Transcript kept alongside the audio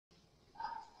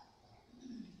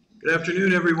Good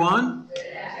afternoon, everyone. Good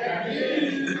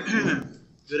afternoon.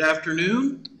 Good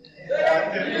afternoon. Good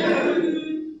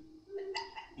afternoon.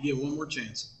 You get one more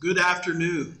chance. Good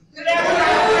afternoon. Good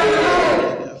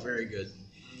afternoon. Yeah, very good.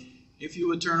 If you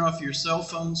would turn off your cell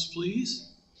phones,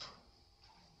 please.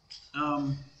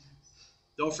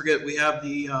 Don't forget, we have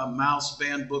the Mouse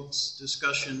Banned Books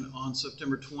discussion on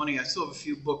September 20. I still have a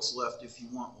few books left if you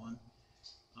want one.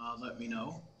 Let me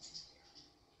know.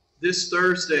 This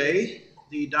Thursday,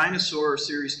 the Dinosaur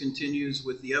series continues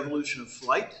with the evolution of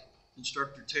flight.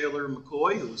 Instructor Taylor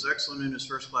McCoy, who was excellent in his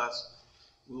first class,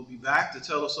 will be back to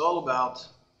tell us all about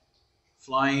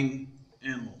flying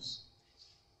animals.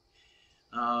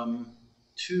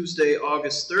 Tuesday,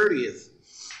 August 30th,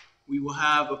 we will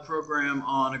have a program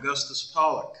on Augustus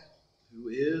Pollock, who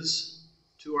is,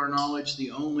 to our knowledge,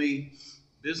 the only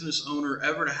business owner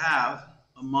ever to have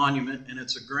a monument, and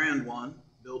it's a grand one,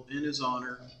 built in his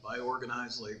honor by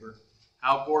organized labor.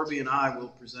 Hal Gorby and I will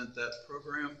present that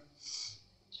program,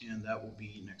 and that will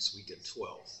be next week at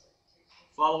 12.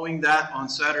 Following that, on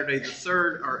Saturday the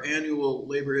 3rd, our annual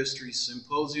Labor History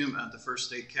Symposium at the First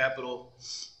State Capitol,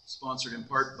 sponsored in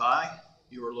part by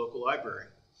your local library.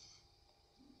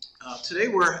 Today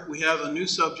we have a new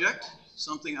subject,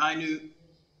 something I knew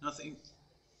nothing.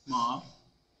 Mom,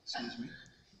 excuse me.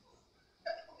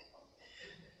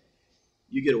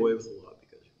 You get away with a lot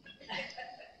because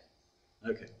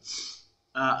you're okay.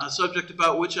 A subject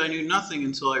about which I knew nothing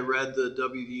until I read the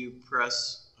WVU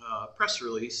press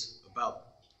release about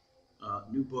a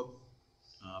new book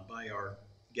by our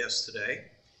guest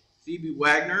today. Phoebe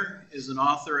Wagner is an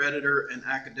author, editor, and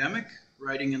academic,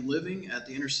 writing and living at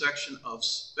the intersection of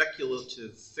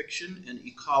speculative fiction and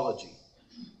ecology.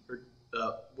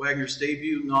 Wagner's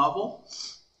debut novel,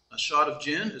 A Shot of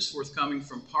Gin, is forthcoming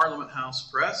from Parliament House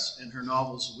Press, and her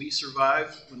novels We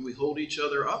Survive When We Hold Each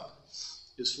Other Up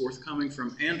is forthcoming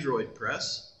from Android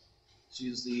Press. She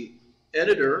is the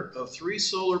editor of 3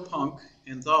 Solarpunk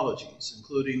anthologies,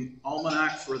 including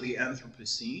Almanac for the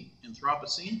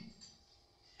Anthropocene,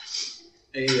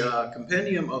 a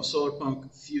compendium of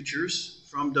Solarpunk futures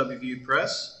from WVU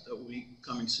Press that will be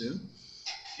coming soon,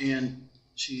 and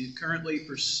she's currently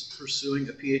pursuing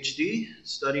a PhD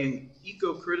studying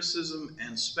eco-criticism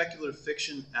and speculative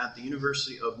fiction at the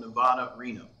University of Nevada,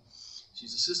 Reno.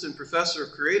 She's assistant professor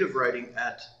of creative writing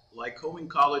at Lycoming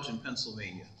College in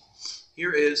Pennsylvania.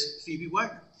 Here is Phoebe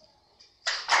Wagner.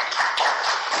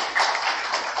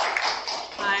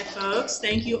 Hi, folks.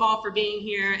 Thank you all for being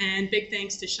here, and big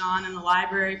thanks to Sean and the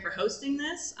library for hosting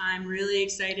this. I'm really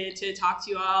excited to talk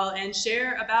to you all and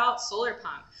share about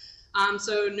Solarpunk.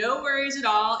 So no worries at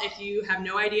all if you have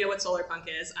no idea what Solarpunk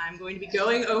is. I'm going to be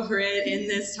going over it in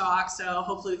this talk, so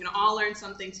hopefully we can all learn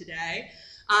something today.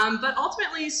 But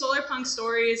ultimately, Solarpunk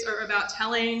stories are about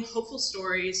telling hopeful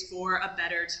stories for a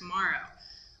better tomorrow.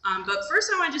 But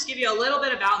first I want to just give you a little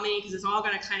bit about me because it's all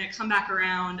going to kind of come back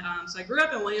around. So I grew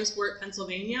up in Williamsport,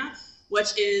 Pennsylvania,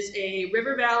 which is a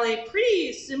river valley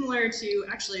pretty similar to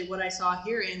actually what I saw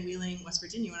here in Wheeling, West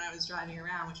Virginia when I was driving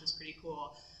around, which was pretty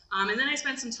cool. And then I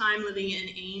spent some time living in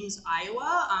Ames,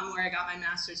 Iowa, where I got my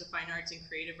Master's of Fine Arts in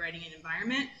Creative Writing and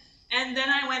Environment. And then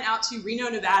I went out to Reno,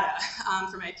 Nevada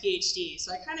for my PhD.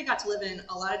 So I kind of got to live in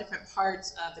a lot of different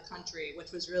parts of the country,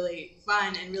 which was really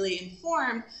fun and really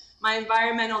informed my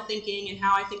environmental thinking and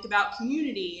how I think about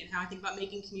community and how I think about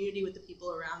making community with the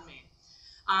people around me.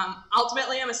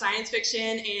 Ultimately, I'm a science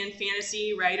fiction and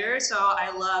fantasy writer, so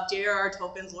I love J.R.R.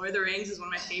 Tolkien's Lord of the Rings is one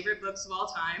of my favorite books of all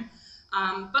time.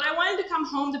 But I wanted to come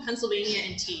home to Pennsylvania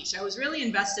and teach. I was really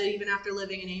invested, even after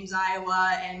living in Ames,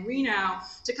 Iowa, and Reno,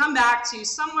 to come back to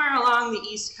somewhere along the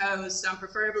East Coast,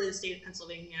 preferably the state of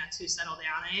Pennsylvania, to settle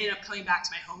down. I ended up coming back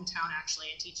to my hometown, actually,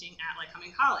 and teaching at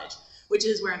Lycoming College, which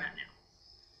is where I'm at now.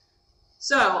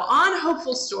 So, on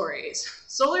hopeful stories,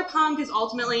 Solarpunk is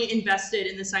ultimately invested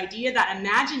in this idea that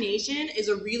imagination is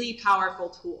a really powerful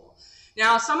tool.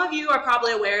 Now, some of you are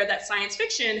probably aware that science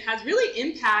fiction has really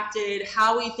impacted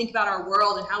how we think about our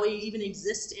world and how we even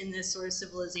exist in this sort of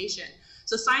civilization.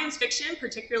 So science fiction,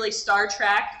 particularly Star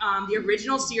Trek, the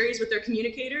original series with their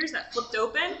communicators that flipped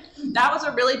open, that was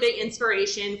a really big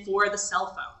inspiration for the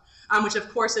cell phone, which of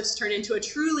course has turned into a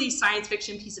truly science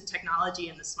fiction piece of technology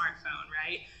in the smartphone,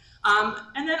 right?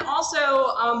 And then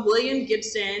also William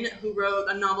Gibson, who wrote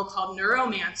a novel called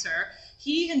Neuromancer,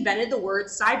 he invented the word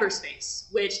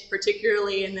cyberspace, which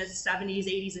particularly in the 70s,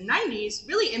 80s, and 90s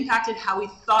really impacted how we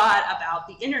thought about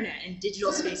the internet and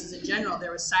digital spaces in general.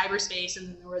 There was cyberspace, and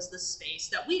then there was the space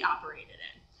that we operated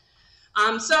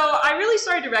in. So I really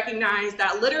started to recognize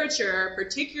that literature,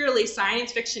 particularly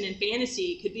science fiction and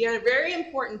fantasy, could be a very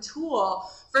important tool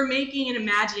for making and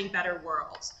imagining better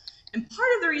worlds. And part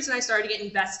of the reason I started to get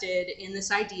invested in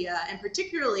this idea, and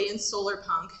particularly in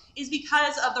solarpunk, is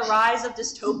because of the rise of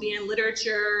dystopian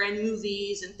literature and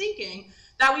movies and thinking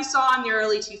that we saw in the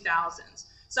early 2000s.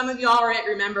 Some of you all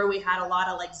remember we had a lot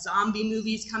of like zombie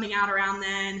movies coming out around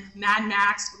then. Mad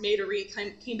Max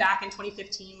came back in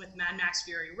 2015 with Mad Max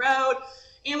Fury Road.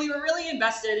 And we were really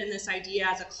invested in this idea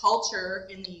as a culture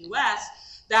in the US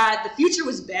that the future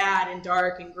was bad and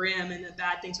dark and grim and that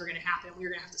bad things were going to happen. We were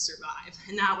going to have to survive.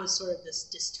 And that was sort of this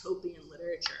dystopian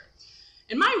literature.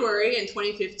 And my worry in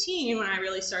 2015, when I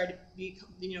really started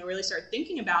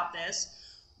thinking about this,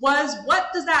 was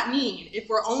what does that mean if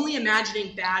we're only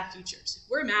imagining bad futures? If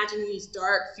we're imagining these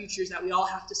dark futures that we all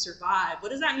have to survive, what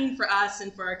does that mean for us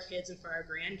and for our kids and for our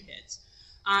grandkids?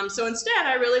 So instead,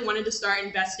 I really wanted to start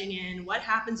investing in what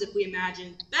happens if we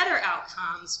imagine better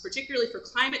outcomes, particularly for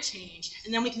climate change,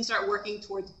 and then we can start working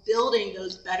towards building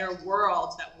those better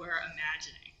worlds that we're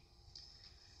imagining.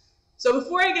 So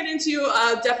before I get into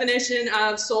a definition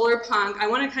of solarpunk, I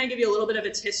want to kind of give you a little bit of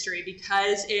its history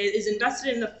because it is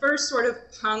invested in the first sort of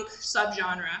punk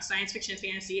subgenre. Science fiction and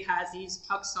fantasy has these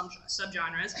punk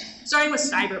subgenres, starting with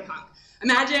cyberpunk.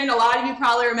 Imagine a lot of you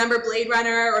probably remember Blade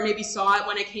Runner or maybe saw it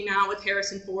when it came out with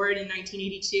Harrison Ford in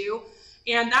 1982.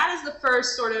 And that is the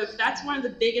first sort of, that's one of the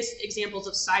biggest examples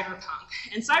of cyberpunk.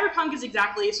 And cyberpunk is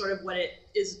exactly sort of what it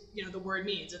is, the word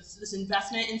means. It's this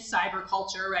investment in cyber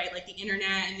culture, right? Like the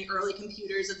internet and the early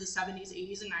computers of the 70s,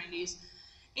 80s, and 90s.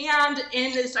 And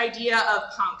in this idea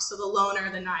of punk, so the loner,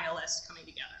 the nihilist coming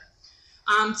together.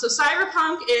 So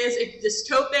cyberpunk is a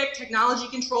dystopic,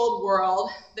 technology-controlled world.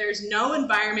 There's no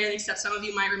environment, except some of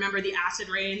you might remember the acid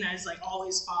rain that is like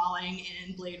always falling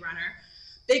in Blade Runner.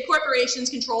 Big corporations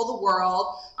control the world,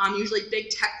 usually big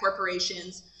tech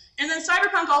corporations. And then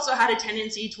cyberpunk also had a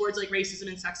tendency towards like racism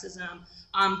and sexism.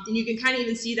 And you can kind of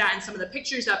even see that in some of the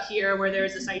pictures up here where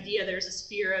there's this idea, there's this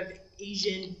fear of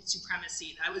Asian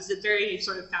supremacy. That was very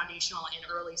sort of foundational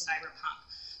in early cyberpunk.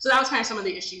 So that was kind of some of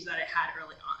the issues that it had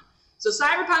early on. So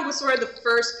cyberpunk was sort of the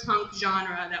first punk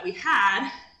genre that we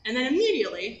had, and then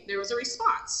immediately there was a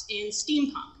response in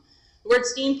steampunk. The word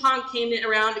steampunk came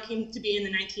to be in the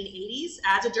 1980s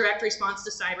as a direct response to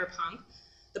cyberpunk.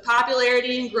 The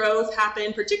popularity and growth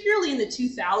happened particularly in the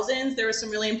 2000s. There were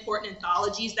some really important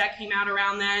anthologies that came out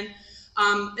around then.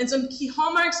 And some key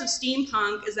hallmarks of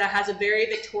steampunk is that it has a very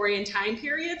Victorian time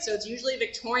period. So it's usually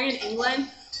Victorian England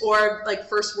or like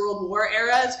First World War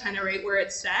era is kind of right where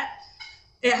it's set.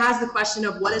 It has the question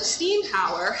of what if steam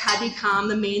power had become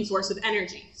the main source of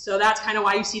energy. So that's kind of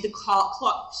why you see the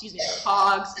cogs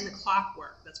and the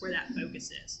clockwork. That's where that focus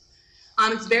is.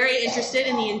 It's very interested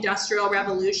in the Industrial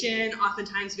Revolution,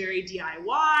 oftentimes very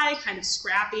DIY, kind of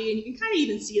scrappy, and you can kind of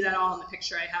even see that all in the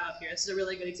picture I have up here. This is a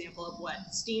really good example of what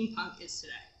steampunk is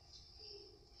today.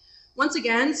 Once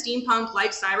again, steampunk,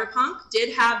 like cyberpunk,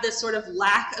 did have this sort of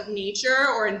lack of nature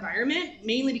or environment,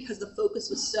 mainly because the focus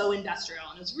was so industrial,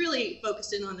 and it was really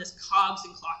focused in on this cogs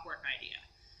and clockwork idea.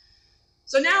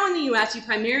 So now in the US, you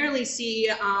primarily see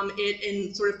it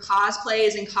in sort of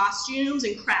cosplays and costumes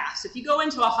and crafts. If you go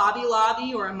into a Hobby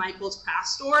Lobby or a Michael's craft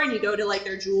store and you go to like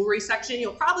their jewelry section,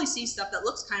 you'll probably see stuff that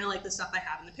looks kind of like the stuff I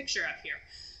have in the picture up here.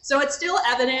 So it's still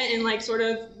evident in like sort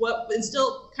of what is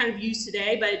still kind of used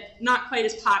today, but not quite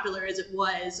as popular as it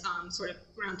was sort of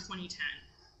around 2010.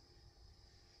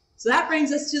 So that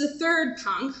brings us to the third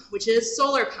punk, which is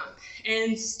solarpunk.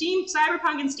 And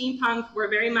cyberpunk and steampunk were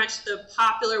very much the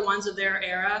popular ones of their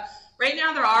era. Right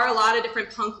now there are a lot of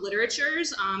different punk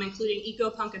literatures, including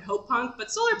eco-punk and hope punk, but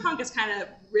solarpunk has kind of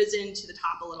risen to the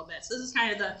top a little bit. So this is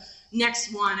kind of the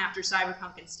next one after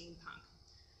cyberpunk and steampunk.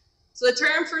 So the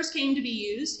term first came to be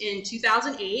used in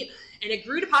 2008, and it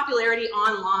grew to popularity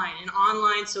online, in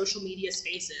online social media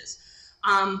spaces.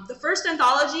 The first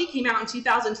anthology came out in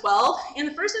 2012, and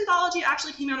the first anthology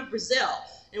actually came out of Brazil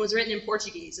and was written in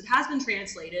Portuguese. It has been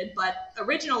translated, but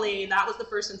originally that was the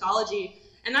first anthology.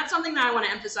 And that's something that I want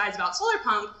to emphasize about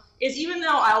solarpunk, is even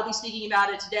though I'll be speaking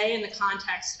about it today in the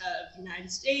context of the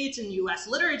United States and US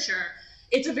literature,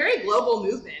 it's a very global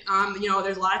movement.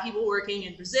 There's a lot of people working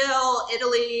in Brazil,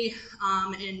 Italy,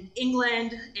 in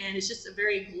England, and it's just a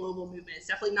very global movement. It's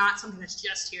definitely not something that's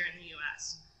just here in the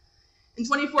US. In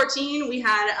 2014, we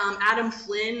had Adam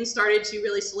Flynn started to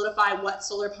really solidify what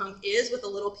solarpunk is with a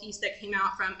little piece that came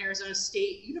out from Arizona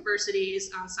State University's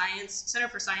Center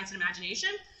for Science and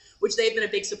Imagination, which they've been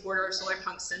a big supporter of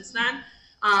solarpunk since then.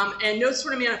 And no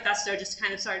sort of manifesto just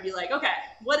kind of started to be like, okay,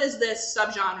 what is this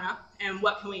subgenre and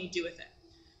what can we do with it?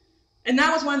 And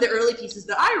that was one of the early pieces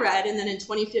that I read. And then in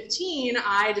 2015,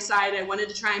 I decided I wanted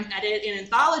to try and edit an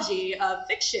anthology of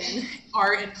fiction,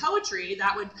 art, and poetry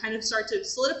that would kind of start to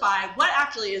solidify what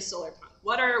actually is solarpunk.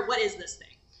 What is this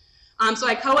thing? So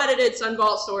I co-edited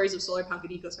Sunvault Stories of Solarpunk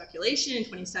and Eco-Speculation in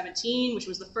 2017, which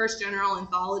was the first general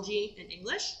anthology in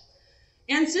English.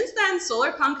 And since then,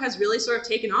 Solarpunk has really sort of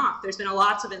taken off. There's been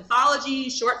lots of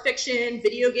anthologies, short fiction,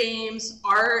 video games,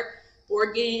 art,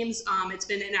 board games. It's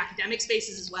been in academic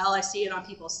spaces as well. I see it on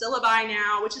people's syllabi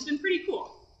now, which has been pretty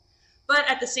cool. But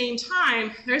at the same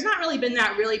time, there's not really been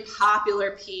that really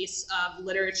popular piece of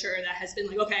literature that has been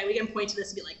like, okay, we can point to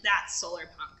this and be like, that's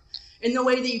Solarpunk. In the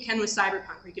way that you can with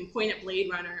Cyberpunk, where you can point at Blade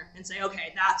Runner and say,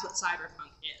 okay, that's what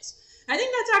Cyberpunk is. I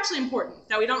think that's actually important,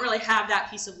 that we don't really have that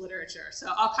piece of literature.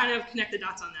 So I'll kind of connect the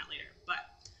dots on that later.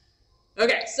 But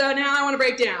okay, so now I want to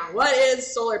break down, what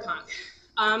is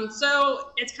Solarpunk? So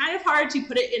it's kind of hard to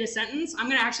put it in a sentence.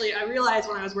 I realized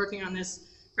when I was working on this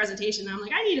presentation that I'm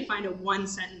like, I need to find a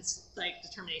one-sentence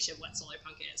determination of what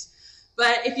Solarpunk is.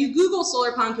 But if you Google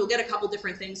Solarpunk, you'll get a couple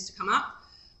different things to come up.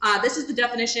 This is the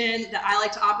definition that I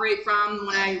like to operate from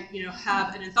when I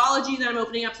have an anthology that I'm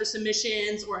opening up for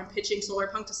submissions or I'm pitching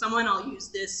Solarpunk to someone. I'll use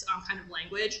this kind of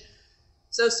language.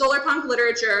 So Solarpunk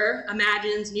literature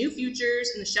imagines new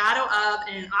futures in the shadow of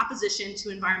and in opposition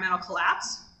to environmental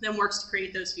collapse, then works to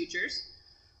create those futures.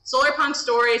 Solarpunk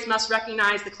stories must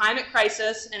recognize the climate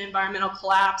crisis and environmental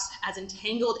collapse as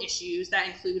entangled issues that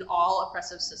include all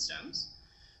oppressive systems.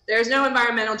 There is no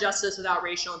environmental justice without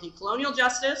racial and decolonial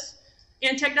justice.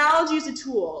 And technology is a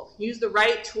tool. Use the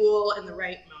right tool in the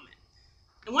right moment.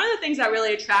 And one of the things that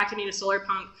really attracted me to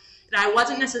Solarpunk that I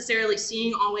wasn't necessarily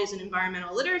seeing always in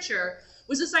environmental literature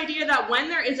was this idea that when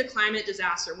there is a climate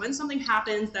disaster, when something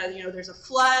happens that there's a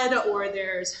flood or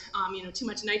there's too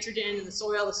much nitrogen in the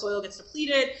soil gets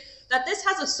depleted, that this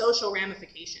has a social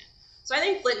ramification. So I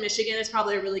think Flint, Michigan is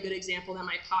probably a really good example that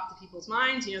might pop to people's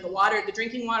minds. The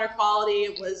drinking water quality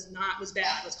was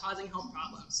bad, was causing health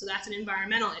problems. So that's an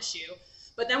environmental issue.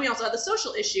 But then we also have the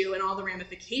social issue and all the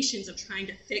ramifications of trying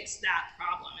to fix that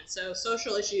problem. And so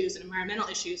social issues and environmental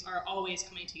issues are always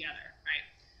coming together, right?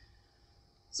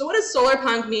 So what does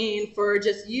Solarpunk mean for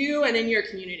just you and in your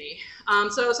community?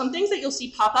 So some things that you'll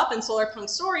see pop up in Solarpunk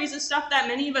stories is stuff that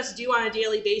many of us do on a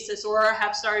daily basis or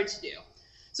have started to do.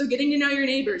 So getting to know your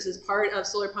neighbors is part of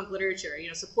Solarpunk literature,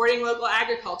 supporting local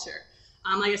agriculture.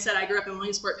 Like I said, I grew up in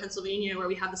Williamsport, Pennsylvania, where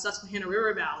we have the Susquehanna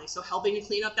River Valley, so helping to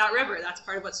clean up that river, that's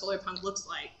part of what Solarpunk looks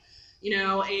like.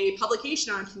 A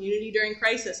publication on community during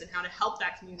crisis and how to help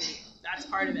that community, that's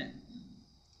part of it.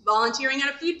 Volunteering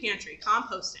at a food pantry,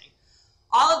 composting.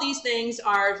 All of these things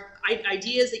are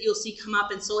ideas that you'll see come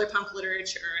up in Solarpunk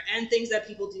literature and things that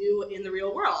people do in the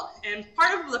real world. And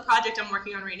part of the project I'm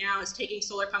working on right now is taking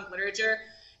Solarpunk literature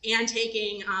and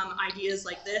taking ideas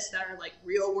like this that are like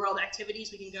real world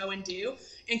activities we can go and do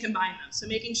and combine them. So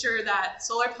making sure that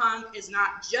Solarpunk is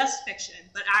not just fiction,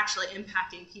 but actually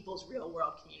impacting people's real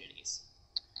world communities.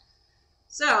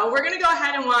 So we're gonna go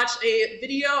ahead and watch a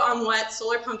video on what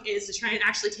Solarpunk is to try and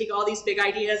actually take all these big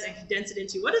ideas and condense it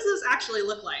into what does this actually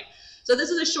look like. So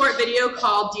this is a short video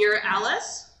called Dear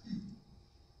Alice.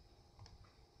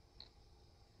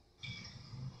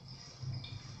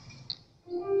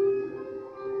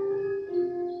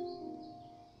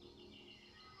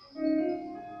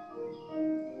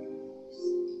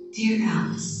 Dear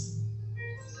Alice,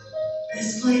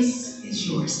 this place is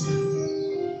yours now.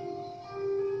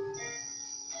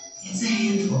 It's a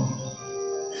handful,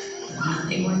 but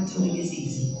nothing worth doing is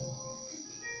easy.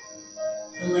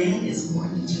 The land is more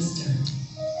than just dirt.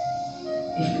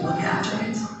 If you look after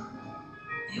it,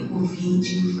 it will feed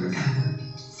you forever.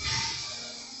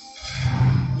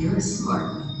 You're a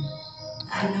smart one.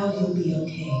 I know you'll be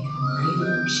okay, come rain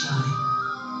or shine.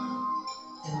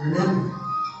 And remember,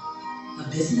 a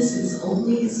business is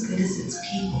only as good as its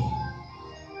people,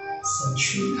 so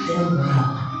treat them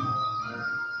well.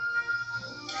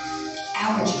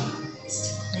 Our job is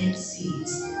to plant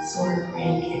seeds so our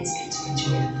grandkids get to enjoy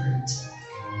the fruit.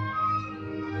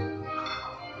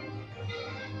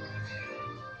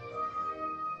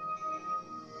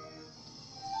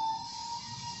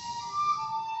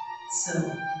 So,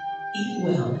 eat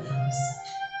well, Alice,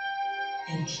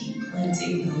 and keep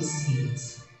planting those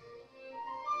seeds.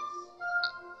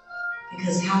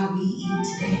 Because how we eat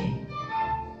today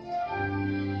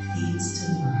feeds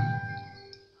tomorrow.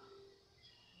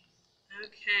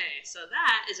 Okay, so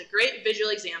that is a great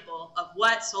visual example of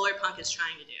what Solarpunk is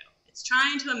trying to do. It's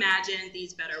trying to imagine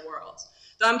these better worlds.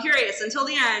 So I'm curious, until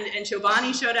the end, and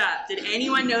Chobani showed up, did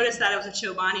anyone notice that it was a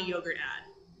Chobani yogurt ad?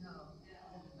 No.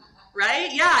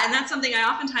 Right? Yeah, and that's something I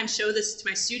oftentimes show this to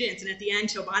my students, and at the end,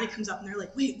 Chobani comes up and they're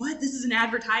like, wait, what? This is an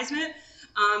advertisement?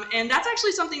 And that's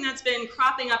actually something that's been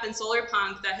cropping up in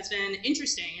Solarpunk that has been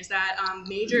interesting, is that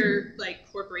major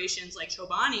corporations like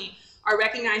Chobani are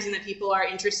recognizing that people are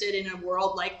interested in a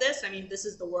world like this. I mean, this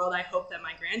is the world I hope that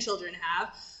my grandchildren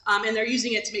have. And they're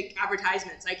using it to make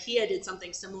advertisements. IKEA did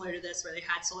something similar to this where they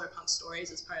had Solarpunk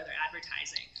stories as part of their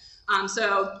advertising.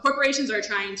 So corporations are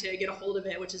trying to get a hold of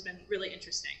it, which has been really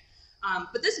interesting.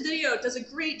 But this video does a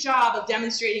great job of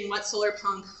demonstrating what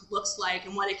Solarpunk looks like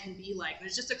and what it can be like. And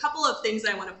there's just a couple of things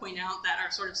I want to point out that are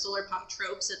sort of Solarpunk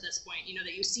tropes at this point, you know,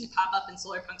 that you see pop up in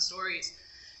Solarpunk stories.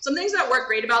 Some things that work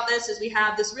great about this is we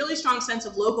have this really strong sense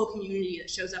of local community that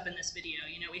shows up in this video.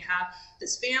 You know, we have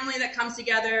this family that comes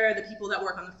together, the people that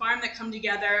work on the farm that come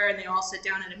together, and they all sit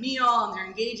down at a meal, and they're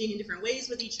engaging in different ways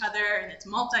with each other, and it's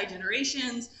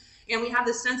multi-generations. And we have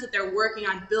this sense that they're working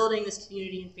on building this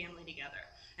community and family together.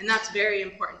 And that's very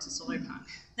important to Solarpunk.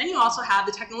 Then you also have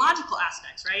the technological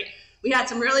aspects, right? We had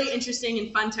some really interesting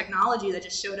and fun technology that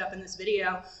just showed up in this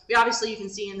video. Obviously, you can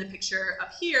see in the picture up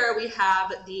here, we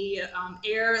have the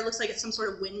air. It looks like it's some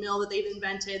sort of windmill that they've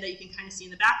invented that you can kind of see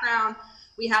in the background.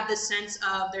 We have this sense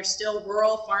of there's still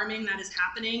rural farming that is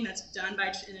happening that's done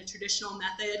in a traditional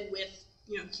method with,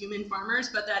 you know, human farmers,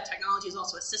 but that technology is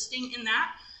also assisting in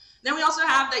that. Then we also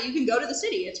have that you can go to the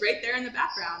city. It's right there in the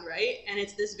background, right? And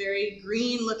it's this very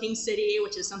green looking city,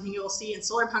 which is something you'll see in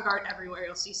Solarpunk art everywhere.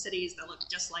 You'll see cities that look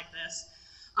just like this.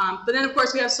 But then of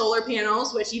course we have solar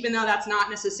panels, which even though that's not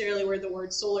necessarily where the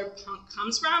word Solarpunk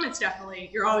comes from, it's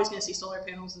definitely, you're always gonna see solar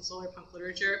panels in Solarpunk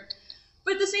literature.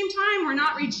 But at the same time, we're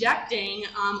not rejecting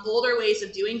older ways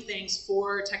of doing things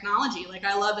for technology. Like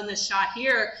I love in this shot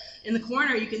here, in the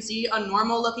corner, you can see a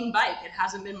normal looking bike. It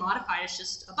hasn't been modified, it's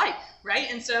just a bike, right?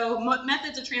 And so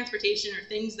methods of transportation or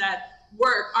things that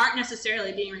work aren't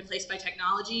necessarily being replaced by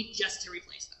technology just to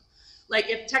replace them. Like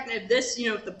if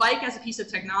the bike as a piece of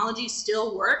technology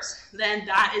still works, then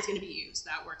that is gonna be used,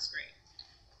 that works great.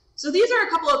 So these are a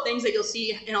couple of things that you'll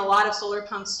see in a lot of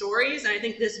Solarpunk stories, and I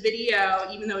think this video,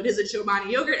 even though it is a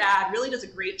Chobani yogurt ad, really does a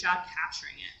great job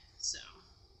capturing it. So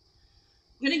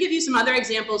I'm going to give you some other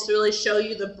examples to really show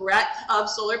you the breadth of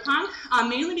Solarpunk,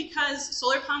 mainly because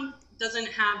Solarpunk doesn't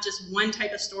have just one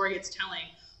type of story it's telling,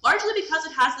 largely because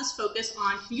it has this focus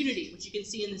on community, which you can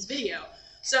see in this video.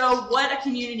 So what a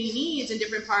community needs in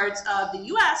different parts of the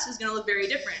US is going to look very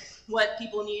different. What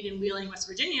people need in Wheeling, West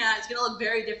Virginia is going to look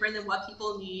very different than what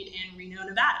people need in Reno,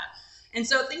 Nevada. And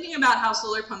so thinking about how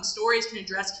Solarpunk stories can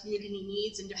address community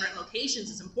needs in different locations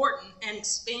is important and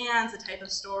expands the type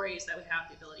of stories that we have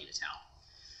the ability to tell.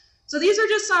 So these are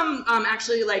just some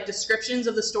actually like descriptions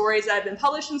of the stories that have been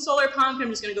published in Solarpunk. I'm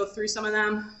just going to go through some of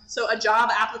them. So a job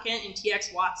applicant in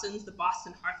T.X. Watson's The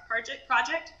Boston Hearth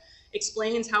Project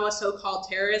explains how a so-called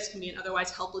terrorist can be an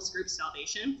otherwise helpless group's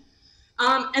salvation.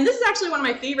 And this is actually one of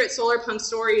my favorite Solarpunk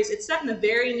stories. It's set in the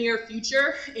very near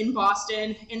future in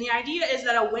Boston, and the idea is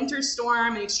that a winter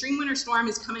storm, an extreme winter storm,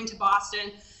 is coming to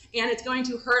Boston, and it's going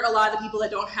to hurt a lot of the people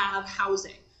that don't have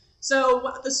housing. So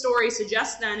what the story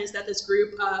suggests then is that this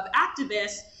group of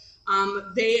activists,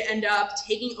 they end up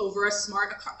taking over a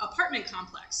smart apartment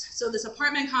complex. So this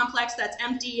apartment complex that's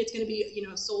empty, it's going to be, you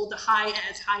know, sold to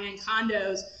high-end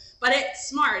condos. But it's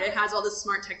smart. It has all this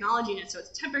smart technology in it. So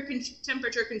it's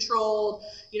temperature controlled.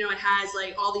 You know, it has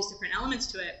like all these different elements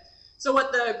to it. So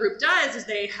what the group does is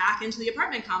they hack into the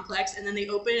apartment complex and then they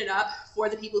open it up for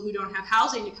the people who don't have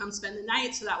housing to come spend the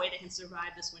night so that way they can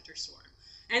survive this winter storm.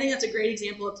 And I think that's a great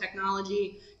example of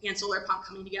technology and Solarpunk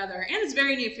coming together. And it's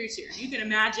very near future. You can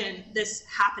imagine this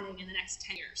happening in the next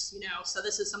 10 years, you know, so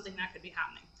this is something that could be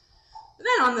happening. And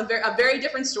then on a very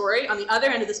different story, on the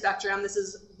other end of the spectrum, this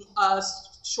is a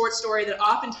short story that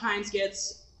oftentimes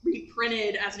gets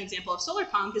reprinted as an example of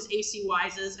Solarpunk, is A.C.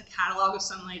 Wise's A Catalog of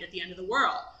Sunlight at the End of the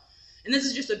World. And this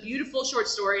is just a beautiful short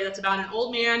story that's about an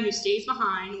old man who stays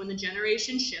behind when the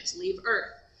generation ships leave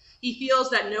Earth. He feels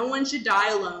that no one should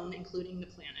die alone, including the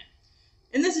planet.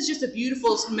 And this is just a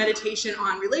beautiful meditation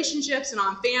on relationships and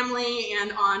on family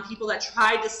and on people that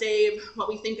tried to save what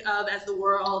we think of as the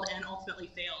world and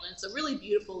ultimately failed. And it's a really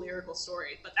beautiful lyrical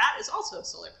story, but that is also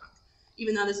Solarpunk,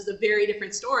 even though this is a very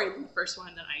different story than the first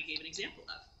one that I gave an example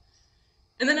of.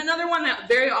 And then another one that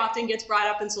very often gets brought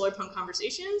up in Solarpunk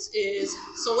conversations is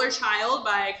Solar Child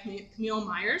by Camille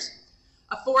Myers.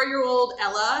 A 4-year-old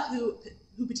Ella who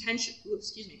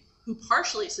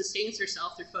partially sustains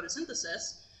herself through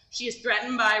photosynthesis. She is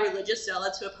threatened by religious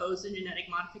zealots to oppose the genetic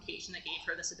modification that gave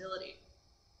her this ability.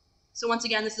 So once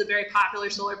again, this is a very popular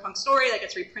Solarpunk story that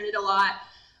gets reprinted a lot.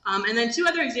 And then two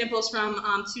other examples from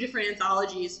 2 different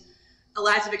anthologies.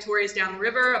 Eliza Victoria's Down the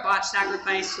River, a botched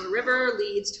sacrifice to a river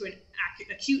leads to an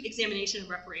acute examination of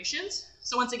reparations.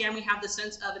 So once again, we have the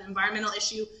sense of an environmental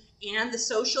issue and the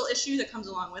social issue that comes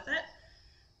along with it.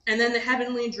 And then The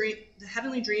Heavenly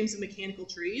Dreams of Mechanical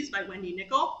Trees by Wendy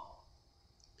Nicol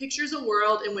pictures a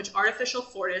world in which artificial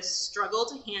forests struggle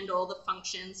to handle the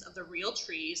functions of the real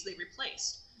trees they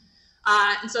replaced.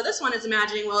 And so this one is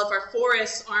imagining, well, if our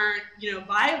forests aren't,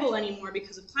 viable anymore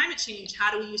because of climate change,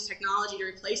 how do we use technology to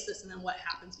replace this, and then what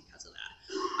happens because of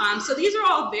that? So these are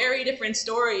all very different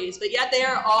stories, but yet they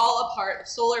are all a part of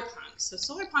Solarpunk. So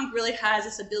Solarpunk really has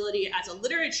this ability as a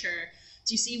literature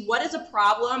to see what is a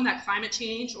problem that climate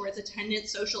change or its attendant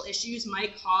social issues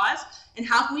might cause, and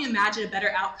how can we imagine a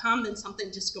better outcome than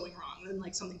something just going wrong, than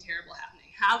like something terrible happening.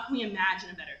 How can we imagine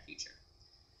a better future?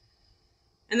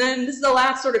 And then this is the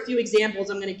last sort of few examples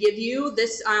I'm going to give you.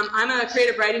 I'm a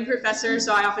creative writing professor,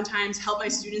 so I oftentimes help my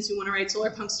students who want to write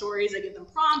Solarpunk stories. I give them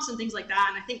prompts and things like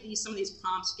that, and I think some of these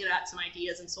prompts get at some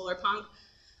ideas in Solarpunk.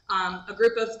 A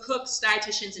group of cooks,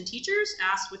 dietitians, and teachers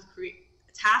tasked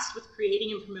with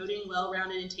creating and promoting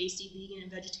well-rounded and tasty vegan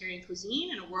and vegetarian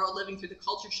cuisine in a world living through the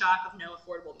culture shock of no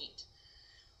affordable meat.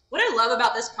 What I love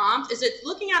about this prompt is it's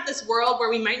looking at this world where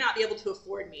we might not be able to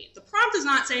afford meat. The prompt is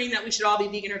not saying that we should all be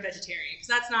vegan or vegetarian, because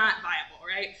that's not viable,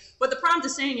 right? What the prompt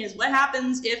is saying is, what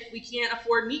happens if we can't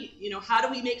afford meat? How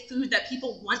do we make food that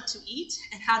people want to eat,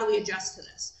 and how do we adjust to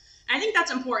this? And I think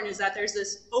that's important, is that there's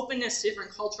this openness to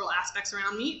different cultural aspects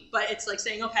around meat, but it's like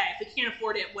saying, okay, if we can't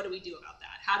afford it, what do we do about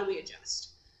that? How do we adjust?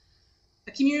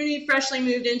 A community freshly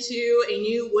moved into a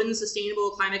new wooden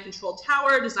sustainable climate-controlled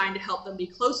tower designed to help them be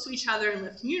close to each other and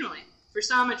live communally. For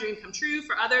some, a dream come true.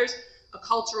 For others, a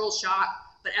cultural shock.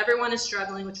 But everyone is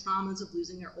struggling with traumas of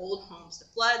losing their old homes to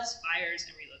floods, fires,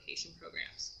 and relocation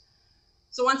programs.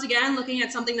 So once again, looking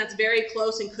at something that's very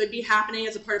close and could be happening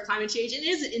as a part of climate change, it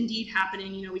is indeed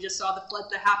happening. We just saw the flood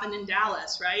that happened in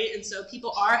Dallas, right? And so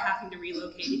people are having to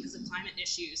relocate because of climate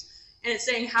issues. And it's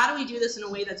saying, how do we do this in a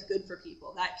way that's good for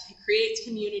people, that creates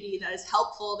community, that is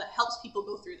helpful, that helps people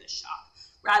go through this shock,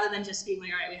 rather than just being like,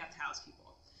 all right, we have to house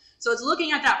people. So it's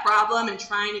looking at that problem and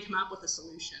trying to come up with a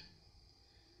solution.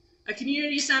 A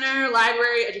community center,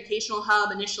 library, educational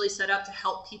hub initially set up to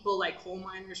help people like coal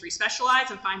miners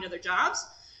respecialize and find other jobs,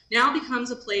 now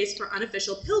becomes a place for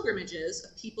unofficial pilgrimages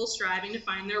of people striving to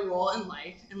find their role in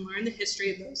life and learn the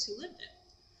history of those who lived it.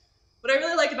 What I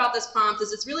really like about this prompt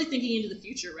is it's really thinking into the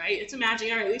future, right? It's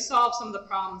imagining, all right, we solved some of the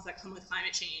problems that come with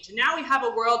climate change. And now we have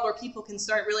a world where people can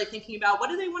start really thinking about, what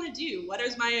do they want to do? What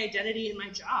is my identity and my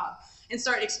job? And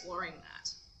start exploring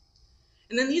that.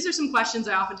 And then these are some questions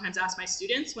I oftentimes ask my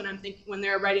students when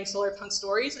they're writing Solarpunk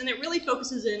stories, and it really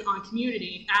focuses in on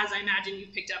community, as I imagine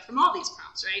you've picked up from all these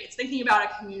prompts, right? It's thinking about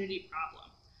a community problem.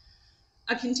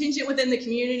 A contingent within the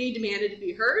community demanded to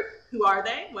be heard. Who are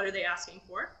they? What are they asking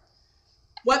for?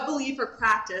 What belief or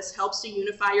practice helps to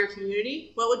unify your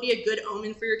community? What would be a good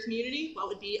omen for your community? What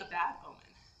would be a bad omen?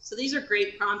 So these are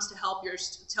great prompts to help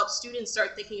students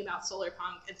start thinking about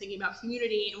Solarpunk and thinking about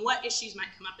community and what issues might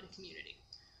come up in community.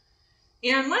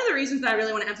 And one of the reasons that I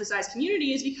really want to emphasize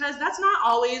community is because that's not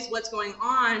always what's going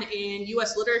on in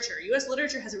US literature. US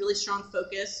literature has a really strong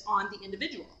focus on the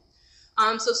individual.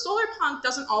 So Solarpunk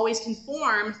doesn't always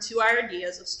conform to our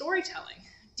ideas of storytelling.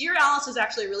 Dear Alice is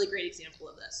actually a really great example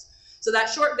of this. So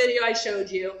that short video I showed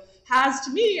you has,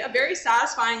 to me, a very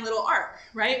satisfying little arc,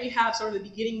 right? We have sort of a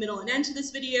beginning, middle, and end to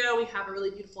this video. We have a really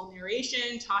beautiful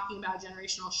narration talking about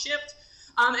generational shift.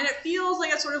 And it feels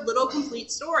like a sort of little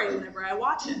complete story whenever I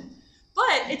watch it.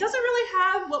 But it doesn't really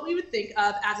have what we would think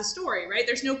of as a story, right?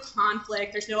 There's no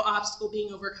conflict, there's no obstacle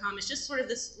being overcome. It's just sort of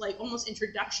this like almost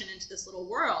introduction into this little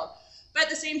world. But at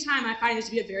the same time, I find it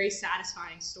to be a very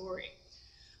satisfying story.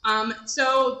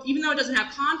 So even though it doesn't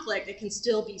have conflict, it can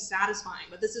still be satisfying.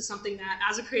 But this is something that,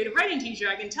 as a creative writing teacher,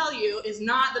 I can tell you is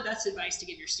not the best advice to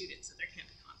give your students, that there can't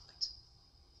be conflict.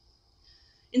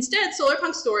 Instead,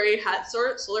 Solarpunk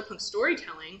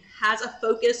storytelling has a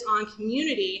focus on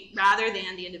community rather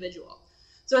than the individual.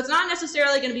 So it's not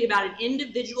necessarily going to be about an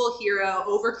individual hero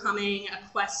overcoming a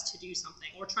quest to do something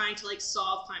or trying to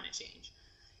solve climate change.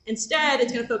 Instead,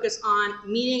 it's going to focus on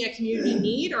meeting a community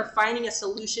need or finding a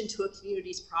solution to a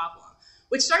community's problem,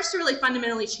 which starts to really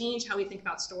fundamentally change how we think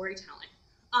about storytelling.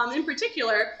 In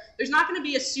particular, there's not going to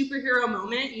be a superhero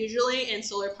moment usually in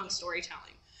Solarpunk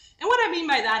storytelling. And what I mean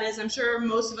by that is I'm sure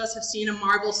most of us have seen a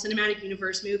Marvel Cinematic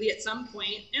Universe movie at some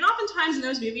point, and oftentimes in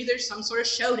those movies there's some sort of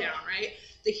showdown, right?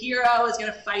 The hero is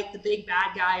going to fight the big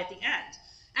bad guy at the end.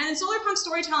 And in Solarpunk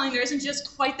storytelling, there isn't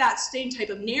just quite that same type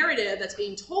of narrative that's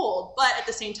being told, but at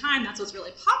the same time, that's what's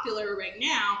really popular right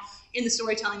now in the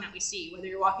storytelling that we see, whether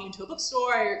you're walking into a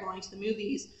bookstore or you're going to the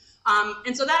movies.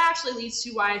 And so that actually leads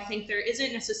to why I think there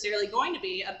isn't necessarily going to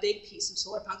be a big piece of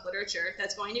Solarpunk literature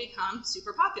that's going to become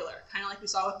super popular, kind of like we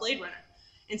saw with Blade Runner.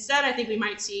 Instead, I think we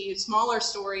might see smaller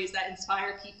stories that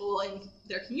inspire people in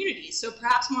their communities. So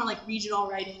perhaps more like regional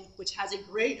writing, which has a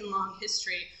great and long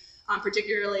history,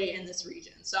 particularly in this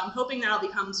region. So I'm hoping that'll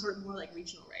become sort of more like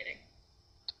regional writing.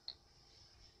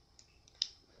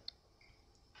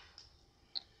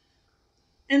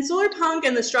 And Solarpunk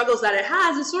and the struggles that it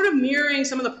has is sort of mirroring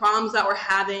some of the problems that we're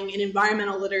having in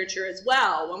environmental literature as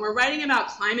well. When we're writing about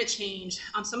climate change,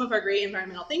 some of our great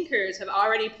environmental thinkers have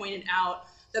already pointed out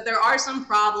that there are some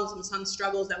problems and some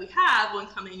struggles that we have when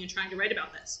coming and trying to write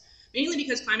about this. Mainly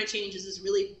because climate change is this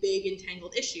really big,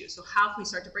 entangled issue. So how can we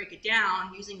start to break it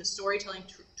down using the storytelling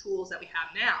tools that we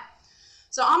have now?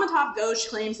 So Amitav Ghosh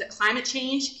claims that climate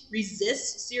change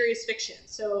resists serious fiction.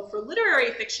 So for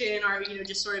literary fiction, or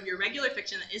just sort of your regular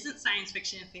fiction that isn't science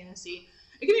fiction and fantasy,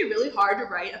 it can be really hard to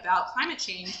write about climate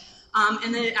change,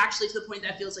 and then actually to the point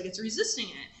that it feels like it's resisting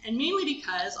it. And mainly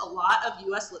because a lot of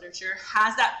US literature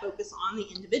has that focus on the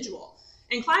individual.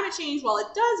 And climate change, while it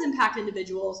does impact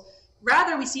individuals,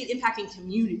 rather we see it impacting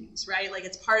communities, right? Like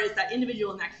it's that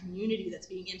individual in that community that's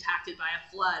being impacted by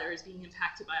a flood or is being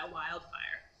impacted by a wildfire.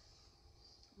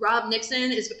 Rob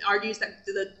Nixon argues that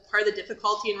part of the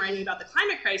difficulty in writing about the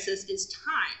climate crisis is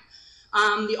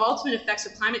time. The ultimate effects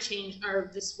of climate change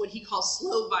are what he calls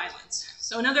slow violence.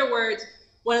 So in other words,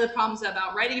 one of the problems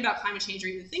about writing about climate change or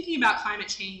even thinking about climate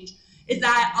change is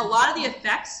that a lot of the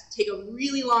effects take a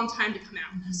really long time to come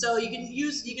out. So you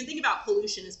can think about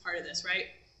pollution as part of this, right?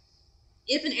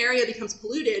 If an area becomes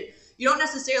polluted, you don't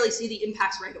necessarily see the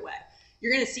impacts right away.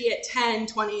 You're going to see it 10,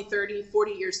 20, 30,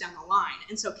 40 years down the line.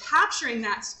 And so capturing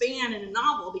that span in a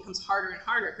novel becomes harder and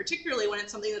harder, particularly when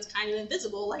it's something that's kind of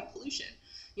invisible like pollution.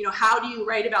 How do you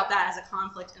write about that as a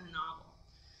conflict in a novel?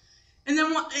 And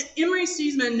then Imre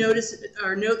Seisman notes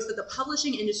that the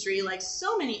publishing industry, like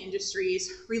so many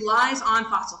industries, relies on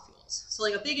fossil fuels. So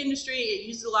like a big industry, it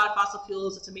uses a lot of fossil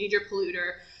fuels, it's a major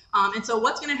polluter. And so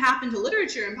what's going to happen to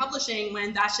literature and publishing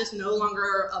when that's just no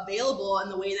longer available in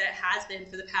the way that it has been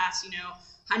for the past,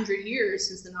 100 years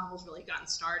since the novel's really gotten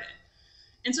started?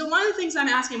 And so one of the things I'm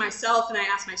asking myself, and I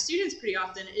ask my students pretty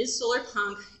often, is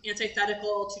Solarpunk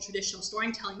antithetical to traditional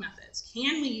storytelling methods?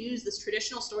 Can we use this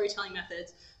traditional storytelling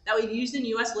methods that we've used in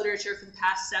US literature for the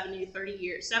past 70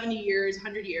 years,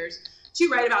 100 years, to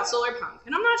write about Solarpunk?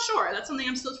 And I'm not sure. That's something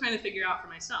I'm still trying to figure out for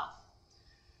myself.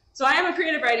 So I am a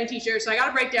creative writing teacher, so I got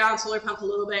to break down Solarpunk a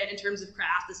little bit in terms of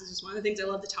craft. This is just one of the things I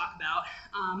love to talk about.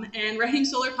 And writing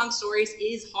Solarpunk stories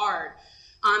is hard.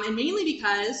 And mainly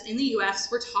because in the US,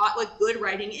 we're taught what good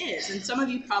writing is. And some of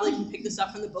you probably can pick this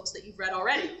up from the books that you've read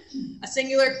already. A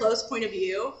singular, close point of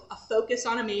view, a focus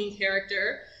on a main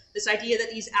character, this idea that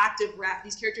these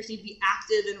characters need to be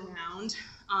active and around.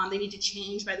 They need to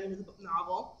change by the end of the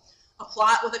novel. A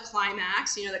plot with a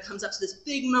climax, that comes up to this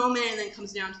big moment and then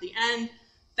comes down to the end.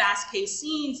 Fast-paced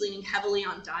scenes leaning heavily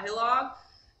on dialogue,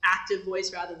 active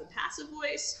voice rather than passive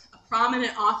voice, a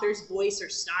prominent author's voice or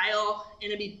style,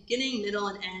 and a beginning, middle,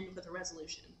 and end with a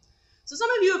resolution. So some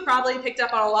of you have probably picked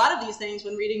up on a lot of these things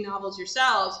when reading novels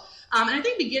yourselves, and I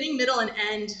think beginning, middle, and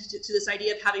end to this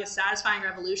idea of having a satisfying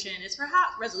resolution is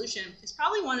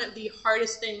probably one of the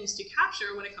hardest things to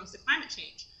capture when it comes to climate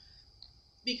change.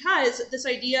 Because this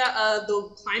idea of the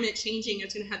climate changing,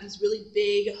 it's going to have these really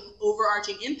big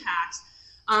overarching impacts.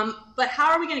 But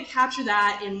how are we going to capture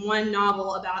that in one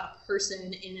novel about a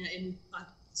person in a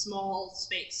small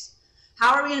space?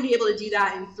 How are we going to be able to do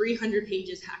that in 300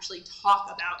 pages to actually talk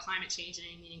about climate change in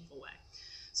a meaningful way?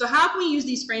 So how can we use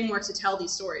these frameworks to tell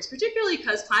these stories, particularly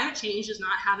because climate change does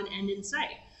not have an end in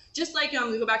sight? Just like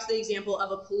we go back to the example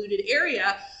of a polluted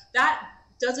area, that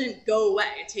doesn't go away.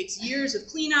 It takes years of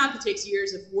cleanup, it takes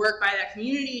years of work by that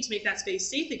community to make that space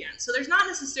safe again. So there's not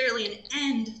necessarily an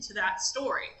end to that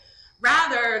story.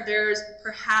 Rather, there's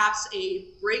perhaps a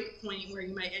break point where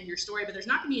you might end your story, but there's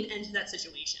not going to be an end to that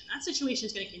situation. That situation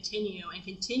is going to continue and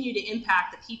continue to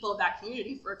impact the people of that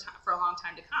community for a long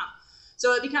time to come.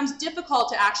 So it becomes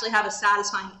difficult to actually have a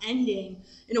satisfying ending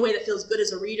in a way that feels good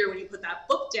as a reader when you put that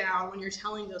book down, when you're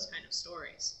telling those kind of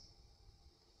stories.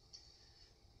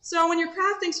 So when you're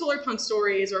crafting Solarpunk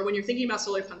stories, or when you're thinking about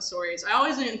Solarpunk stories, I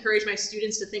always encourage my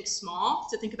students to think small,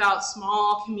 to think about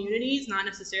small communities, not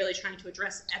necessarily trying to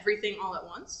address everything all at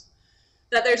once.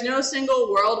 That there's no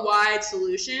single worldwide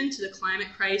solution to the climate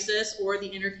crisis or the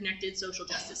interconnected social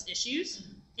justice issues.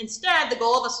 Instead, the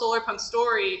goal of a Solarpunk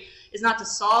story is not to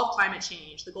solve climate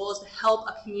change. The goal is to help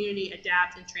a community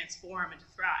adapt and transform and to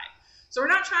thrive. So we're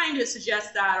not trying to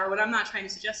suggest that, or what I'm not trying to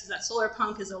suggest is that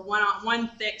Solarpunk is a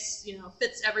one-on-one fix,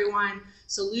 fits everyone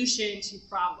solution to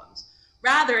problems.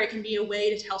 Rather, it can be a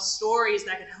way to tell stories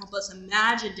that can help us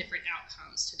imagine different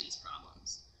outcomes to these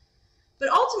problems. But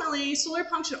ultimately,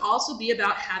 Solarpunk should also be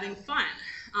about having fun.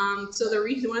 So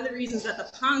one of the reasons that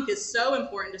the punk is so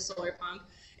important to Solarpunk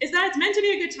is that it's meant to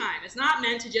be a good time. It's not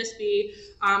meant to just be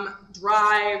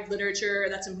dry literature.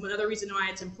 That's another reason why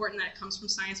it's important that it comes from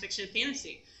science fiction and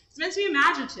fantasy. It's meant to be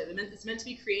imaginative. It's meant to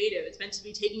be creative. It's meant to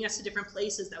be taking us to different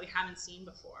places that we haven't seen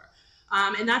before.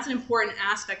 And that's an important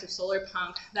aspect of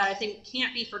Solarpunk that I think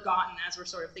can't be forgotten as we're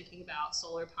sort of thinking about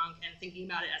Solarpunk and thinking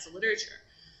about it as a literature.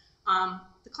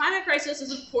 The climate crisis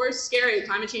is, of course, scary.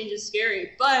 Climate change is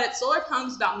scary. But Solarpunk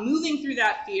is about moving through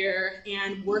that fear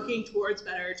and working towards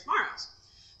better tomorrows.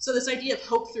 So this idea of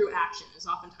hope through action is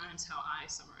oftentimes how I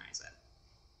summarize it.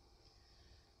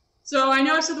 So I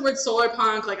know I've said the word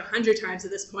Solarpunk like 100 times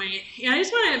at this point, and I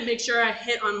just want to make sure I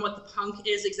hit on what the punk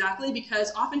is exactly,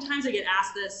 because oftentimes I get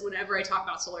asked this whenever I talk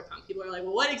about Solarpunk. People are like,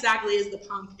 well, what exactly is the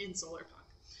punk in Solarpunk?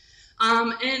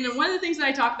 And one of the things that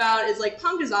I talk about is like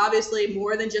punk is obviously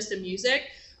more than just a music,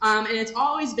 and it's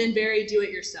always been very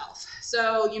do-it-yourself.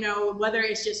 So, you know, whether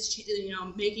it's just, you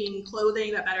know, making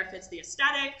clothing that better fits the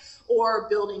aesthetic or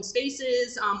building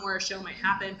spaces where a show might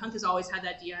happen, punk has always had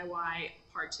that DIY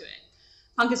part to it.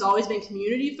 Punk has always been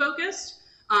community focused,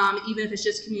 even if it's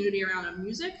just community around a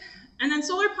music. And then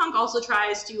Solarpunk also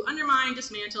tries to undermine,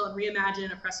 dismantle, and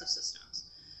reimagine oppressive systems.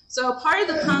 So part of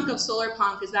the punk of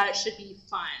Solarpunk is that it should be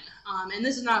fun. And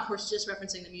this is not, of course, just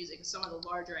referencing the music, it's some of the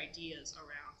larger ideas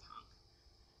around punk.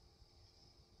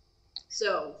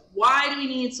 So why do we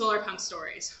need Solarpunk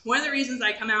stories? One of the reasons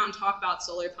I come out and talk about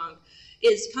Solarpunk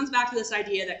comes back to this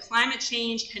idea that climate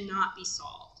change cannot be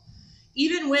solved.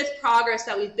 Even with progress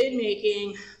that we've been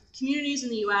making, communities in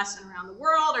the US and around the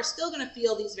world are still going to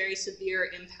feel these very severe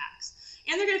impacts.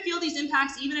 And they're going to feel these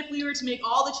impacts even if we were to make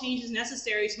all the changes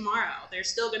necessary tomorrow. There's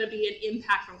still going to be an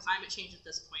impact from climate change at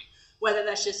this point, whether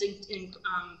that's just in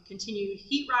continued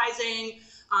heat rising,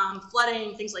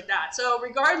 flooding, things like that. So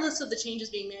regardless of the changes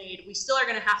being made, we still are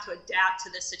going to have to adapt to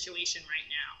this situation right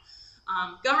now.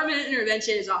 Government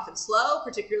intervention is often slow,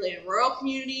 particularly in rural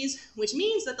communities, which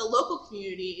means that the local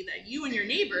community, that you and your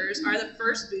neighbors are the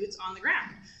first boots on the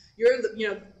ground.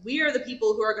 We are the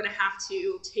people who are going to have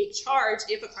to take charge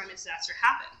if a climate disaster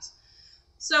happens.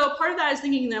 So part of that is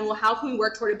thinking then, well, how can we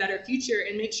work toward a better future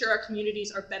and make sure our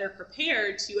communities are better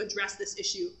prepared to address this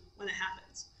issue when it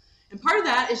happens? And part of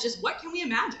that is just, what can we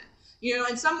imagine? You know,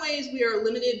 in some ways we are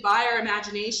limited by our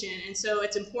imagination, and so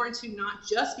it's important to not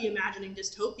just be imagining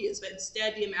dystopias, but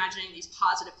instead be imagining these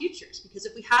positive futures, because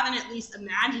if we haven't at least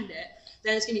imagined it,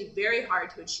 then it's going to be very hard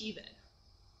to achieve it.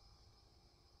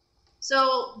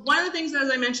 So one of the things, as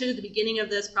I mentioned at the beginning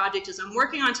of this project, is I'm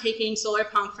working on taking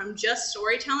Solarpunk from just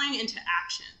storytelling into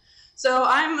action. So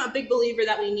I'm a big believer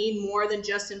that we need more than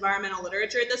just environmental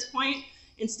literature at this point.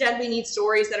 Instead, we need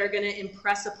stories that are going to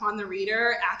impress upon the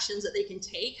reader actions that they can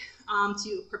take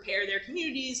to prepare their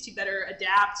communities, to better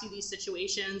adapt to these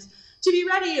situations, to be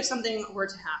ready if something were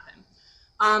to happen.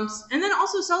 And then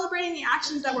also celebrating the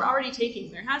actions that we're already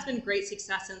taking. There has been great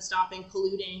success in stopping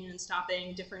polluting and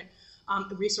stopping different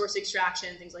resource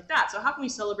extraction, things like that. So how can we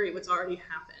celebrate what's already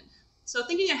happened? So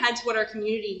thinking ahead to what our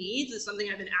community needs is something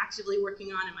I've been actively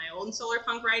working on in my own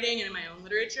Solarpunk writing and in my own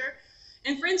literature.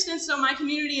 And for instance, so my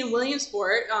community in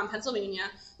Williamsport, Pennsylvania,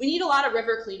 we need a lot of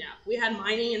river cleanup. We had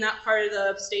mining in that part of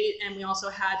the state, and we also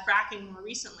had fracking more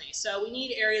recently. So we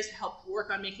need areas to help work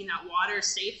on making that water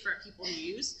safe for people to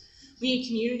use. We need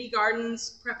community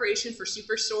gardens, preparation for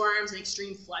superstorms and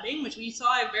extreme flooding, which we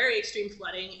saw a very extreme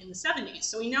flooding in the 70s.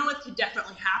 So we know it could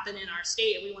definitely happen in our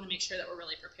state, and we want to make sure that we're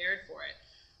really prepared for it.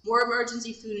 More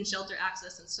emergency food and shelter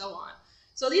access, and so on.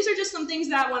 So these are just some things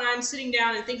that when I'm sitting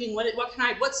down and thinking,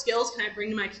 what skills can I bring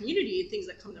to my community, things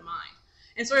that come to mind.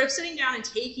 And sort of sitting down and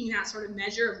taking that sort of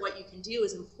measure of what you can do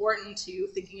is important to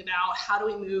thinking about how do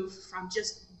we move from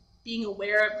just being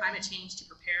aware of climate change to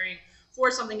preparing for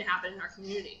something to happen in our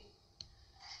community.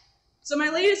 So my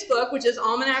latest book, which is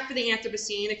Almanac for the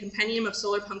Anthropocene, a compendium of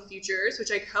Solarpunk futures,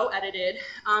 which I co-edited,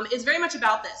 is very much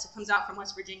about this. It comes out from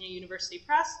West Virginia University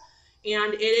Press.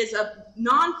 And it is a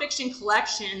nonfiction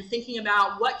collection thinking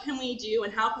about what can we do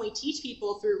and how can we teach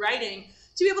people through writing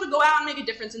to be able to go out and make a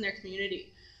difference in their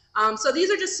community. So these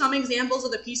are just some examples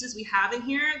of the pieces we have in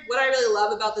here. What I really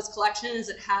love about this collection is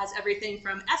it has everything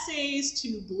from essays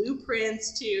to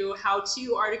blueprints to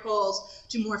how-to articles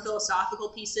to more philosophical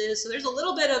pieces. So there's a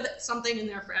little bit of something in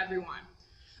there for everyone.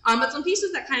 But some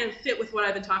pieces that kind of fit with what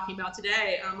I've been talking about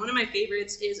today. One of my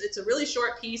favorites is, it's a really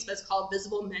short piece, but it's called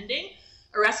Visible Mending,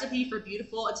 a recipe for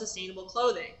beautiful and sustainable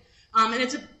clothing.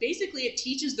 And basically it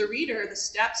teaches the reader the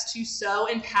steps to sew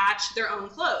and patch their own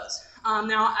clothes.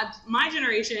 Now, my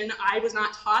generation, I was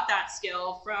not taught that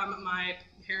skill from my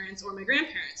parents or my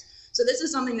grandparents. So this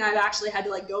is something that I've actually had to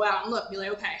like go out and look, be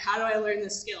like, okay, how do I learn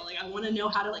this skill? Like I want to know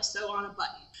how to like sew on a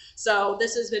button. So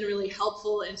this has been really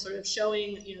helpful in sort of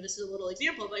showing, you know, this is a little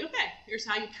example of like, okay, here's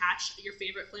how you patch your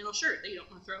favorite flannel shirt that you don't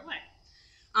want to throw away.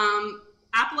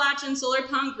 Appalachian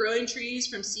Solarpunk, growing trees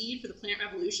from seed for the plant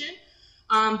revolution.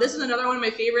 This is another one of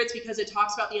my favorites because it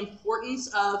talks about the importance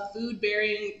of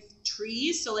food-bearing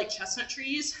trees, so like chestnut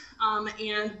trees,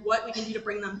 and what we can do to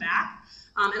bring them back,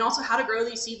 and also how to grow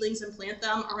these seedlings and plant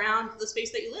them around the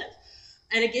space that you live.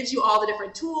 And it gives you all the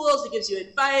different tools, it gives you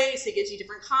advice, it gives you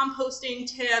different composting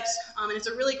tips, and it's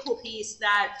a really cool piece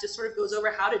that just sort of goes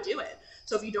over how to do it.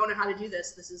 So if you don't know how to do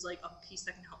this, this is like a piece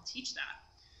that can help teach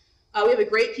that. We have a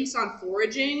great piece on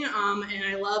foraging, and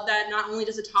I love that not only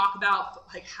does it talk about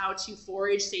like how to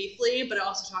forage safely, but it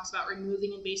also talks about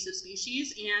removing invasive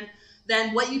species and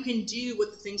then what you can do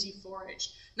with the things you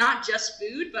forage. Not just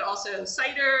food, but also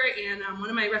cider, and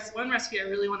one recipe I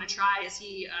really want to try is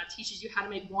he teaches you how to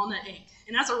make walnut ink.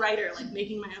 And as a writer, like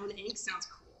making my own ink sounds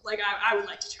cool. Like I would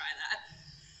like to try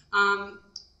that.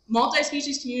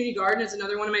 Multi-species community garden is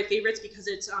another one of my favorites because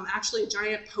it's actually a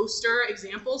giant poster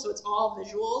example, so it's all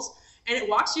visuals. And it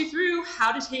walks you through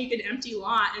how to take an empty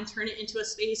lot and turn it into a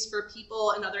space for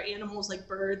people and other animals like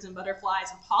birds and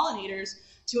butterflies and pollinators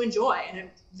to enjoy. And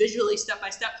it visually, step by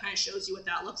step, kind of shows you what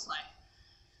that looks like.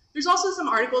 There's also some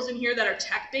articles in here that are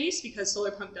tech-based because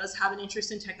Solarpunk does have an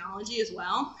interest in technology as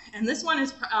well. And this one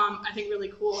is, I think,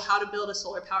 really cool, how to build a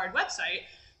solar-powered website,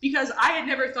 because I had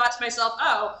never thought to myself,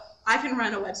 oh, I can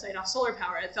run a website off solar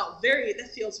power. That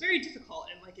feels very difficult,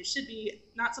 and like it should be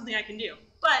not something I can do.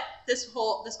 But this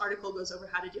article goes over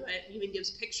how to do it and even gives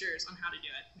pictures on how to do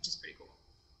it, which is pretty cool.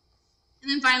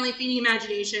 And then finally, Feeding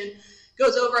Imagination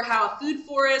goes over how a food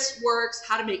forest works,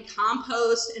 how to make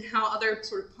compost, and how other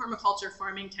sort of permaculture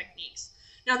farming techniques.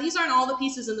 Now, these aren't all the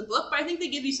pieces in the book, but I think they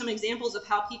give you some examples of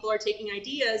how people are taking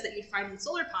ideas that you find in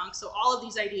Solarpunk. So all of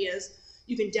these ideas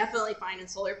you can definitely find in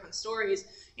Solarpunk stories,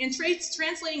 and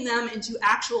translating them into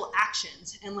actual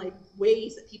actions and like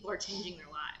ways that people are changing their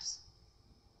lives.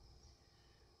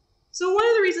 So one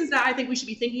of the reasons that I think we should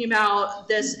be thinking about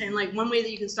this, and like one way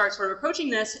that you can start sort of approaching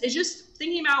this, is just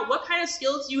thinking about what kind of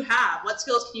skills you have, what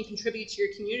skills can you contribute to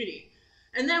your community,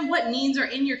 and then what needs are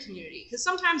in your community. Because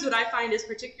sometimes what I find is,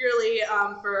 particularly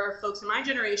for folks in my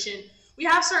generation, we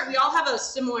all have a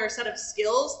similar set of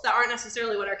skills that aren't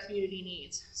necessarily what our community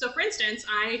needs. So for instance,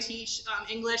 I teach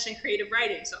English and creative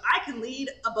writing, so I can lead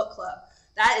a book club.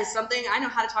 That is something, I know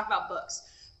how to talk about books.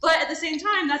 But at the same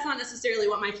time, that's not necessarily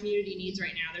what my community needs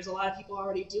right now. There's a lot of people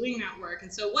already doing that work,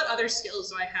 and so what other skills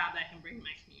do I have that I can bring to my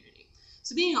community?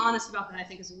 So being honest about that, I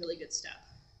think, is a really good step.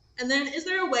 And then, is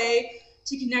there a way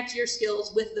to connect your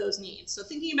skills with those needs? So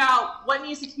thinking about what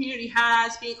needs the community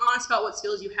has, being honest about what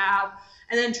skills you have,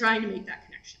 and then trying to make that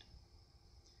connection.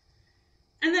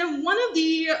 And then one of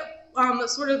the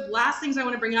sort of last things I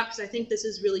want to bring up, because I think this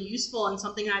is really useful and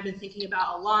something I've been thinking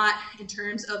about a lot in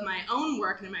terms of my own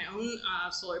work and in my own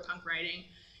Solarpunk writing,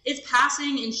 is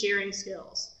passing and sharing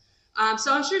skills.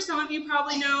 So I'm sure some of you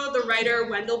probably know the writer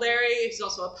Wendell Berry. He's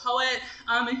also a poet,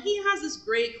 and he has this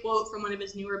great quote from one of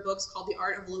his newer books called The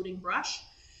Art of Loading Brush.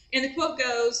 And the quote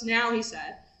goes, "Now," he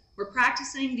said, "we're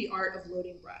practicing the art of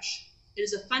loading brush. It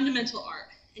is a fundamental art,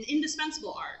 an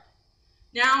indispensable art.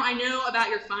 Now I know about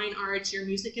your fine arts, your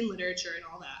music and literature and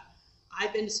all that.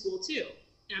 I've been to school too,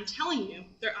 and I'm telling you,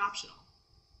 they're optional.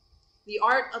 The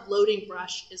art of loading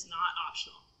brush is not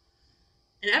optional."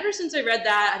 And ever since I read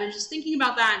that, I've been just thinking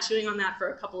about that and chewing on that for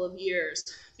a couple of years.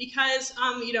 Because,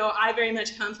 I very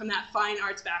much come from that fine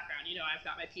arts background. I've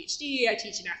got my PhD, I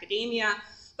teach in academia,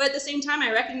 but at the same time,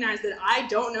 I recognize that I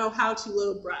don't know how to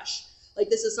load brush. Like,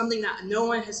 this is something that no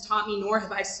one has taught me, nor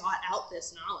have I sought out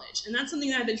this knowledge. And that's something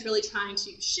that I've been really trying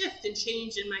to shift and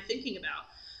change in my thinking about.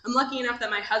 I'm lucky enough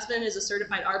that my husband is a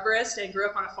certified arborist and grew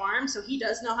up on a farm, so he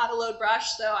does know how to load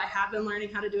brush, so I have been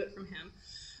learning how to do it from him.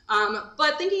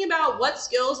 But thinking about what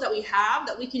skills that we have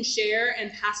that we can share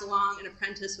and pass along and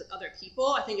apprentice with other people,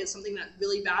 I think is something that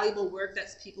really valuable work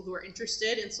that people who are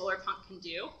interested in Solarpunk can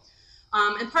do.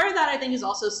 And part of that, I think, is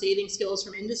also saving skills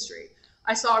from industry.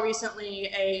 I saw recently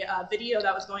a video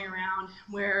that was going around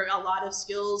where a lot of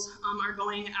skills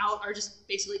are just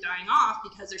basically dying off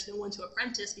because there's no one to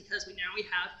apprentice, because now we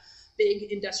have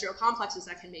big industrial complexes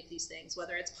that can make these things,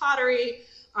 whether it's pottery,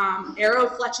 arrow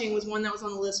fletching was one that was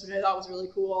on the list, which I thought was really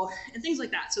cool, and things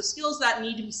like that. So skills that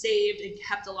need to be saved and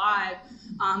kept alive,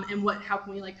 and how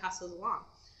can we pass those along?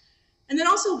 And then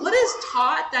also, what is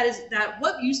taught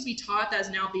what used to be taught that is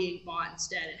now being bought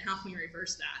instead, and how can we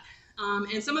reverse that?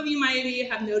 And some of you maybe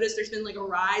have noticed there's been a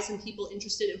rise in people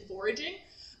interested in foraging.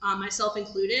 myself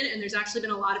included, and there's actually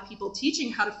been a lot of people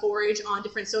teaching how to forage on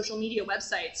different social media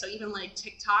websites. So even like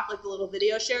TikTok, like the little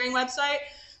video sharing website,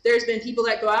 there's been people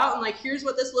that go out and like, here's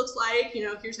what this looks like, you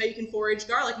know, here's how you can forage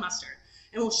garlic mustard.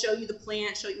 And we'll show you the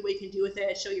plant, show you what you can do with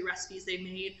it, show you recipes they've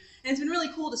made. And it's been really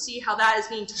cool to see how that is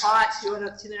being taught to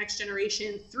the next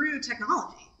generation through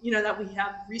technology, you know, that we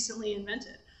have recently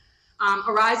invented.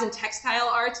 A rise in textile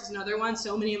arts is another one.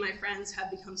 So many of my friends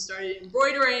have started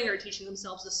embroidering or teaching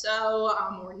themselves to sew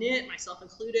or knit, myself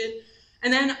included.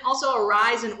 And then also a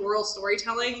rise in oral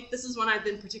storytelling. This is one I've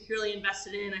been particularly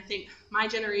invested in. I think my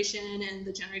generation and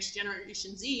the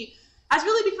Generation Z has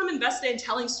really become invested in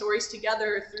telling stories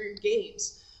together through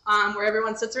games, where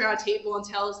everyone sits around a table and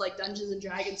tells like Dungeons and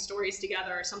Dragons stories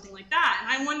together or something like that. And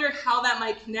I wonder how that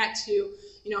might connect to,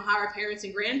 you know, how our parents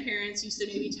and grandparents used to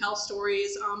maybe tell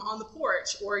stories on the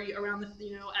porch or around the,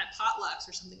 you know, at potlucks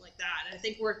or something like that. And I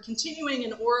think we're continuing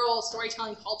an oral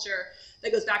storytelling culture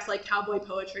that goes back to like cowboy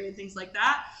poetry and things like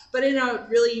that, but in a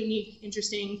really unique,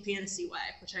 interesting fantasy way,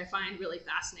 which I find really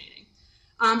fascinating.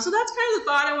 So that's kind of the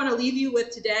thought I want to leave you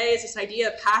with today, is this idea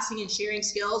of passing and sharing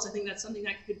skills. I think that's something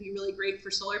that could be really great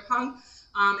for Solarpunk,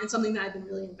 and something that I've been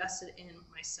really invested in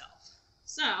myself.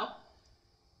 So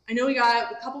I know we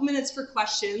got a couple minutes for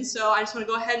questions, so I just want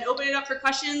to go ahead and open it up for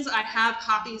questions. I have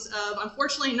copies of,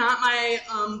 unfortunately not my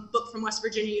book from West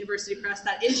Virginia University Press,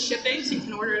 that is shipping, so you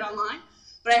can order it online.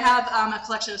 But I have a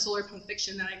collection of Solarpunk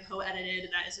fiction that I co-edited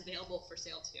that is available for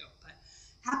sale too. But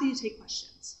happy to take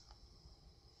questions.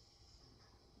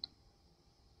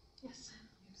 Yes.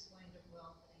 You explained it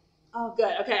well, thank you. Oh,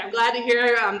 good. Okay, I'm glad to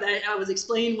hear that I was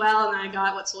explained well and I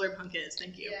got what Solarpunk is.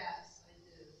 Thank you. Yes, I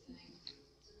do. Thank you.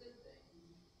 It's a good thing.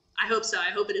 I hope so. I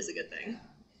hope it is a good thing.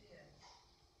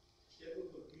 Yeah, Yeah,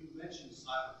 you mentioned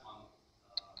cyberpunk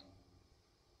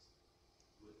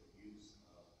with the use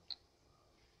of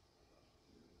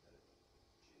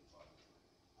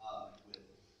with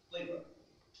Blade Runner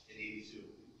in '82.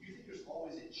 Do you think there's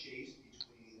always a chase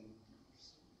between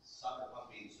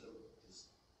cyberpunk being so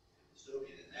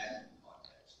dystopian in that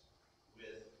context,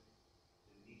 with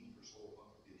the need for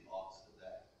solarpunk to be the opposite of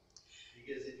that?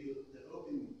 Because if you, the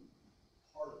open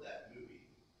part of that movie,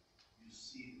 you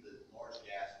see the large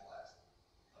gas blast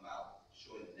come out,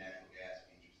 showing the natural gas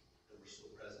features that were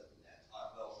still present in that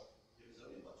time. Well, it was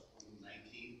only, what,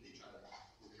 2019, they try to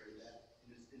portray that,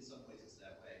 and in some ways it's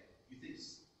that way. You think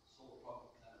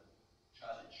Solarpunk kind of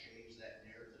tries to change that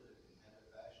narrative in a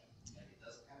competitive fashion? Like, it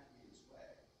doesn't have to be this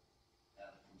way,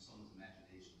 from someone's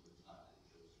imagination at the time that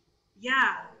it goes.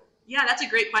 Yeah, that's a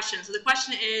great question. So the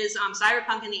question is,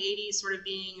 cyberpunk in the 80s sort of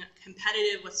being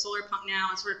competitive with solarpunk now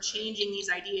and sort of changing these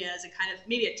ideas and kind of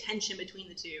maybe a tension between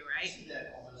the two, right? You see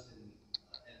that almost in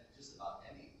just about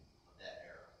any of that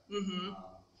era. Mm-hmm.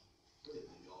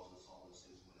 Politically, you also saw those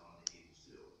things going on in the 80s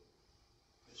too.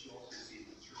 But you also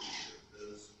see the Terminator,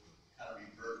 those kind of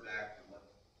revert back to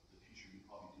what the future you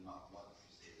probably do not want to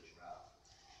stay this route.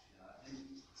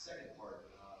 And the second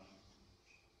part,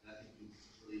 and I think you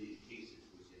really encased it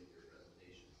towards the end of your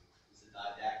presentation, is the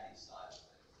didactic side of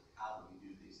things. Like, how do we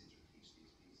do these things or teach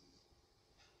these pieces?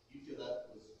 Do you feel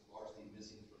that was largely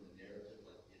missing from the narrative?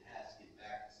 Like, it has to get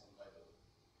back to some type of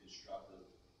constructive,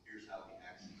 here's how we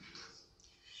actually do this.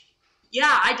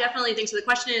 Yeah, I definitely think so. The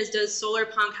question is, does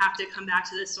Solarpunk have to come back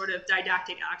to this sort of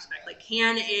didactic aspect? Like,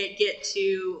 can it get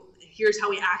to, here's how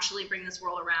we actually bring this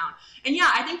world around? And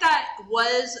yeah, I think that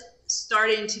was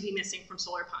starting to be missing from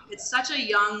Solarpunk. It's such a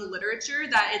young literature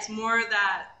that it's more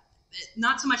that,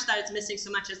 not so much that it's missing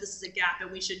so much as this is a gap and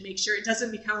we should make sure it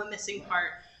doesn't become a missing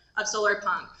part of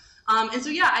Solarpunk. And so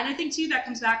yeah, and I think too that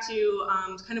comes back to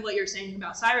kind of what you're saying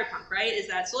about cyberpunk, right? Is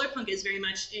that Solarpunk is very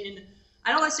much in,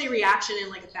 I don't want to say reaction in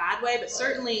like a bad way, but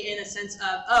certainly in a sense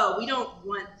of, oh, we don't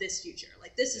want this future.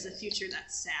 Like, this is a future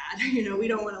that's sad. You know, we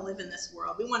don't want to live in this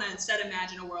world. We want to instead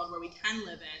imagine a world where we can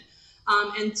live in.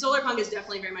 And Solarpunk is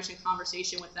definitely very much in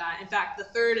conversation with that. In fact, the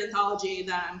third anthology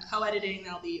that I'm co-editing,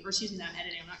 that I'm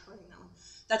editing, I'm not co-editing that one,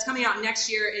 that's coming out next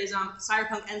year is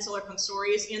Cyberpunk and Solarpunk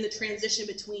stories and the transition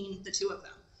between the two of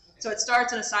them. So it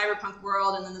starts in a cyberpunk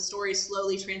world, and then the stories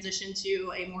slowly transition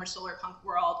to a more solarpunk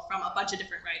world from a bunch of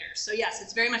different writers. So yes,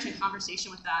 it's very much in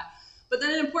conversation with that. But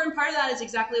then an important part of that is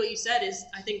exactly what you said, is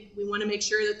I think we want to make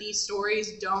sure that these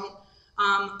stories don't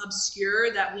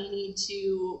obscure that we need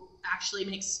to actually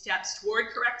make steps toward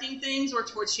correcting things or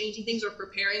towards changing things or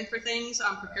preparing for things,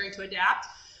 preparing to adapt.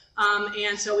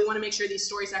 And so we want to make sure these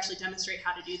stories actually demonstrate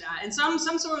how to do that. And some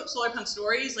solarpunk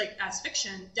stories, like as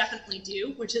fiction, definitely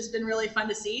do, which has been really fun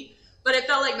to see. But it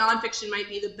felt like nonfiction might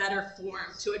be the better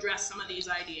form to address some of these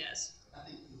ideas. I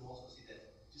think you also see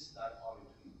that just a dichotomy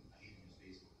between, I hate to use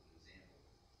Facebook as an example.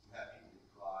 You have people that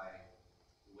cry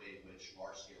the way in which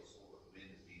large-scale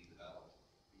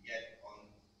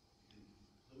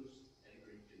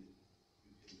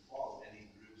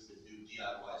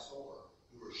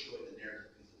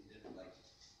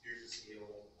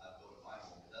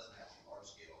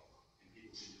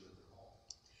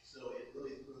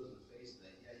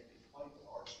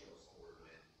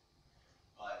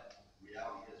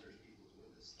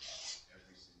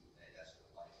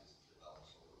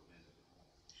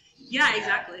Yeah,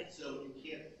 exactly. So you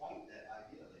can't fight that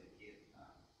idea that it can't be done.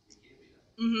 It can't be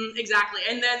done. Exactly,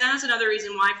 and then that's another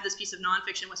reason why for this piece of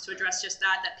nonfiction was to address just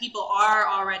that people are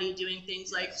already doing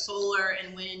things like solar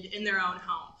and wind in their own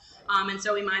home. And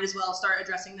so we might as well start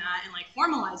addressing that and like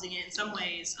formalizing it in some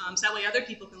ways, so that way other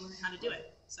people can learn how to do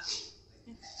it. So,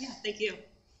 yeah, thank you.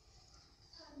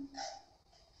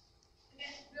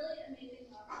 Again, really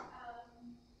amazing talk.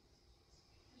 I'm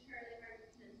sure like our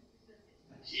listeners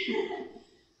this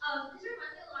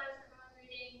reminds me a lot of stuff I was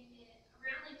reading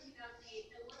around like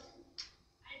 2008. That wasn't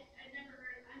I'd never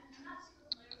heard. I'm not super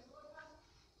familiar with Solarpunk,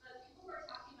 but people were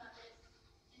talking about this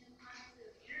in the context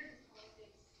of energy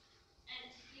politics,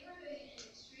 and they were doing it in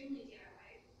extremely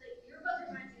DIY. Like your book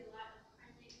reminds me a lot of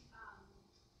Crimson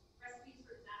recipes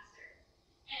for disaster,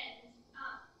 and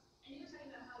you were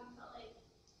talking about how you felt like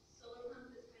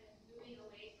Solarpunk was kind of moving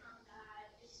away from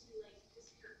that into like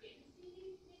this pure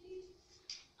fantasy, maybe.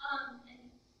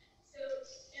 And so,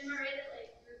 am I right that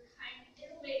like you're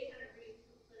in a way, kind of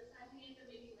politicizing it, but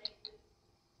maybe like with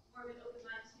more of an open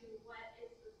mind to what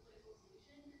is the political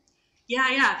solution?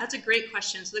 Yeah, that's a great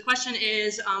question. So the question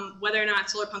is whether or not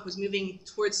Solarpunk was moving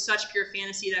towards such pure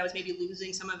fantasy that was maybe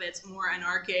losing some of its more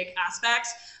anarchic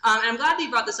aspects. And I'm glad that you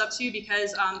brought this up too,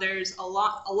 because there's a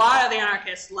lot of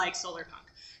anarchists like Solarpunk.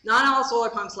 Not all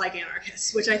Solarpunks like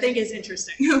anarchists, which I think is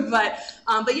interesting.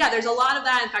 but yeah, there's a lot of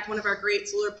that. In fact, one of our great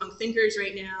Solarpunk thinkers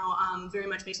right now very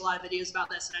much makes a lot of videos about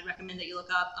this, and I'd recommend that you look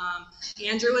up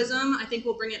Andrewism. I think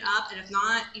we'll bring it up, and if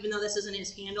not, even though this isn't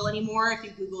his handle anymore, if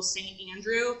you Google Saint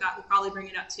Andrew, that will probably bring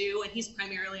it up too, and he's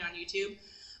primarily on YouTube.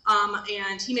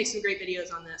 And he makes some great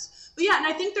videos on this. But yeah, and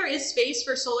I think there is space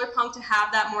for Solarpunk to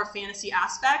have that more fantasy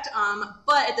aspect,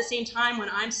 but at the same time,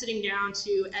 when I'm sitting down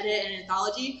to edit an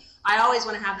anthology, I always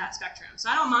want to have that spectrum. So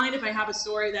I don't mind if I have a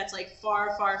story that's like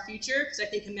far, far future, because I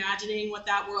think imagining what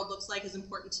that world looks like is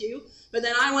important too. But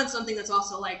then I want something that's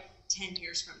also like 10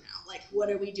 years from now. Like, what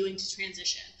are we doing to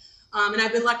transition? And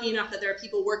I've been lucky enough that there are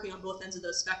people working on both ends of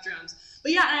those spectrums.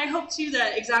 But yeah, and I hope too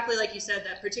that, exactly like you said,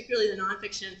 that particularly the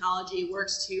nonfiction anthology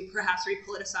works to perhaps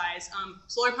repoliticize.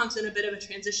 Solarpunk's in a bit of a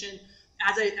transition,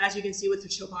 as you can see with the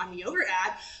Chobani yogurt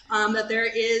ad, that there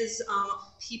is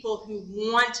people who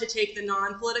want to take the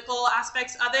non-political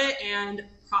aspects of it and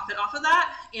profit off of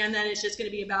that, and then it's just going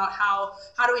to be about how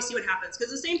do we see what happens,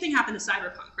 because the same thing happened to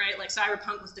Cyberpunk, right? Like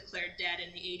Cyberpunk was declared dead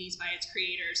in the 80s by its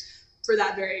creators for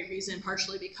that very reason,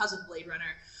 partially because of Blade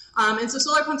Runner. And so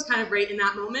Solarpunk's kind of right in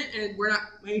that moment, and we're not,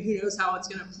 I mean, who knows how it's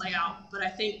going to play out, but I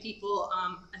think people,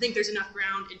 I think there's enough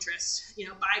ground interest,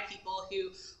 by people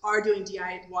who are doing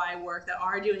DIY work, that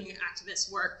are doing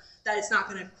activist work, that it's not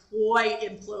going to quite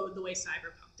implode the way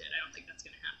Cyberpunk did. I don't think that's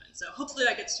going to happen. So hopefully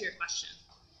that gets to your question.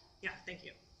 Yeah, thank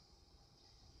you.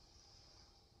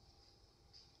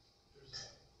 There's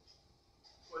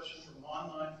a question from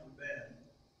online from Ben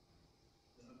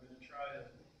that I'm going to try to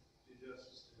do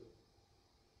justice to.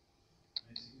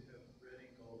 I seem to have red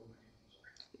ink all over my hands.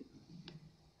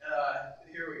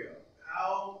 Here we go.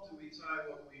 How do we tie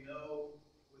what we know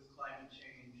with climate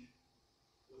change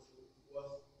with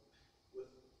what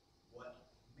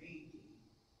may be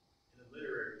in a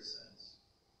literary sense?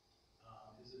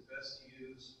 Is it best to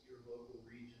use your local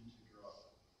region to draw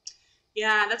from?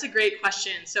 Yeah, that's a great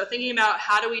question. So thinking about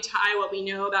how do we tie what we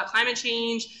know about climate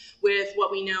change with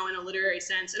what we know in a literary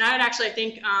sense. And I would actually, I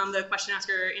think the question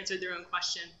asker answered their own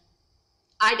question.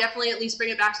 I definitely at least bring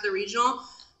it back to the regional,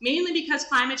 mainly because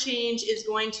climate change is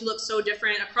going to look so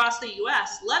different across the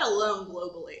US, let alone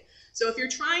globally. So if you're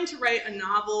trying to write a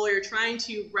novel, or you're trying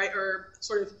to write or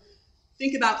sort of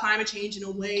think about climate change in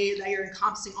a way that you're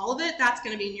encompassing all of it, that's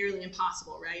going to be nearly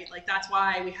impossible, right? Like, that's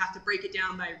why we have to break it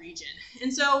down by region.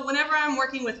 And so whenever I'm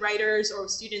working with writers or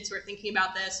with students who are thinking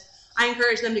about this, I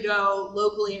encourage them to go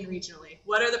locally and regionally.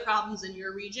 What are the problems in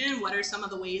your region? What are some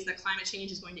of the ways that climate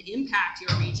change is going to impact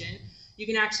your region? You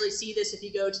can actually see this if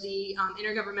you go to the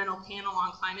Intergovernmental Panel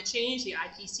on Climate Change, the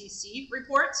IPCC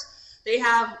reports. They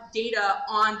have data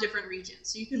on different regions.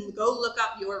 So you can go look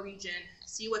up your region,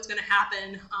 see what's going to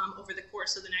happen over the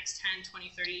course of the next 10,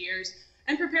 20, 30 years,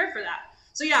 and prepare for that.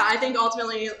 So yeah, I think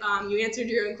ultimately you answered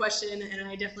your own question, and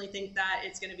I definitely think that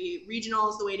it's going to be regional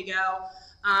is the way to go,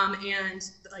 and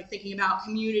like thinking about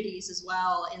communities as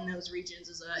well in those regions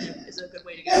is a good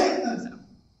way to go. So.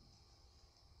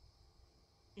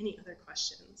 Any other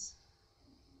questions?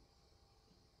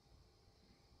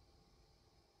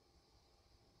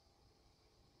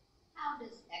 How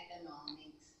does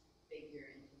economics figure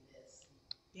into this?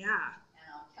 Yeah. And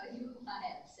I'll tell you why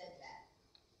I said that.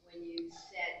 When you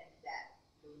said that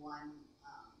the one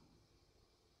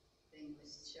thing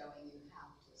was showing you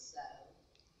how to sew,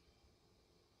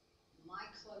 my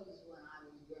clothes when I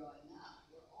was growing up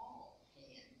were all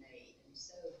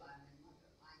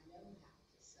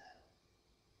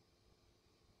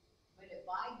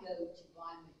I go to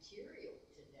buy material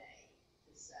today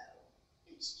to sew,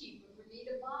 it's cheaper for me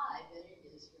to buy than it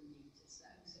is for me to sew.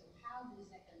 So how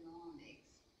does economics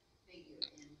figure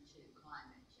into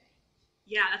climate change?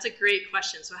 Yeah, that's a great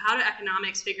question. So how do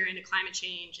economics figure into climate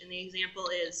change? And the example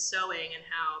is sewing and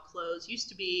how clothes used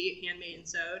to be handmade and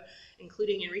sewed,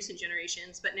 including in recent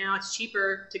generations, but now it's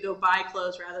cheaper to go buy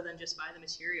clothes rather than just buy the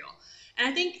material. And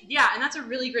I think, yeah, and that's a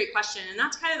really great question. And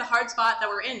that's kind of the hard spot that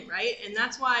we're in, right? And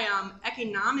that's why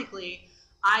economically,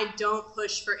 I don't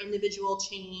push for individual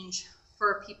change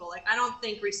for people. Like, I don't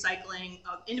think recycling,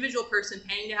 an individual person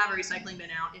paying to have a recycling bin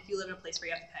out, if you live in a place where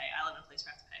you have to pay, I live in a place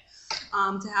where I have to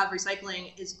pay, to have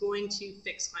recycling is going to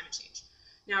fix climate change.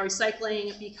 Now,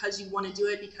 recycling, because you want to do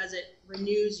it, because it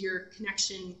renews your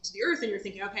connection to the earth, and you're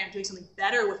thinking, okay, I'm doing something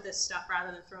better with this stuff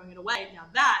rather than throwing it away. Now,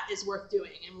 that is worth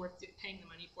doing and worth paying the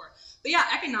money for. But yeah,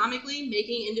 economically,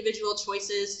 making individual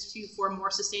choices for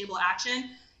more sustainable action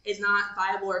is not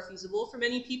viable or feasible for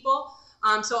many people.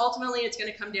 So ultimately, it's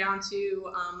going to come down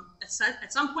to, at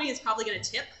some point, it's probably going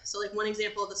to tip. So like one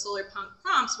example of the Solarpunk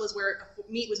prompts was where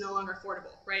meat was no longer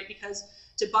affordable, right? Because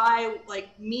to buy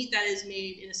like meat that is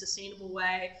made in a sustainable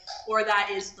way, or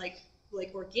that is like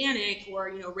organic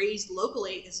or raised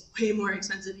locally, is way more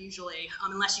expensive usually,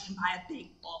 unless you can buy a big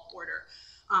bulk order,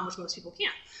 which most people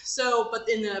can't. So, but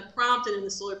in the prompt and in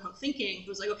the Solarpunk thinking, it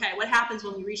was like, okay, what happens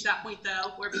when we reach that point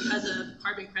though, where because of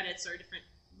carbon credits or different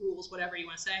rules, whatever you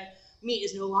want to say, meat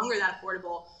is no longer that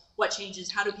affordable? What changes?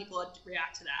 How do people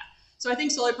react to that? So I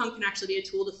think Solarpunk can actually be a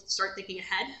tool to start thinking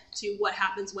ahead to what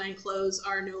happens when clothes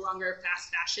are no longer fast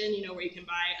fashion, where you can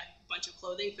buy a bunch of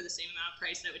clothing for the same amount of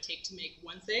price that it would take to make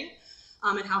one thing,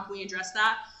 and how can we address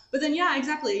that? But then, yeah,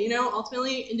 exactly,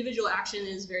 ultimately individual action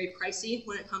is very pricey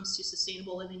when it comes to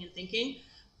sustainable living and thinking.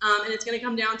 And it's going to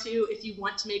come down to if you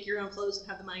want to make your own clothes and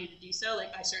have the money to do so.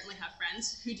 Like I certainly have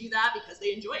friends who do that because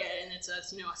they enjoy it, and it's a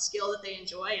a skill that they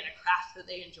enjoy and a craft that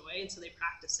they enjoy, and so they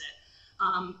practice it.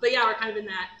 But yeah, we're kind of in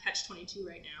that catch-22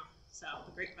 right now. So,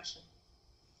 a great question.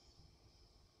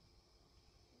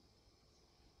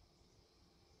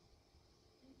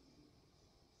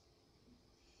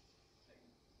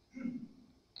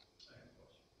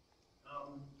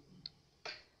 I'm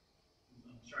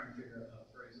trying to figure out how to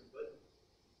phrase it, but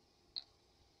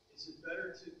is it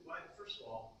better to, first of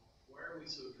all, why are we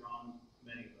so drawn,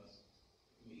 many of us,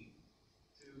 me,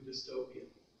 to dystopia?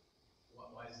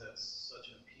 Why is that such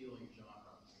an appealing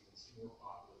genre? It's more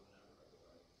popular than ever,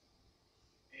 right?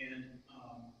 And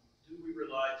do we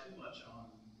rely too much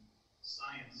on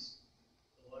science?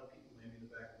 A lot of people, maybe in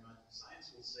the back of their mind,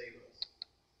 science will save us.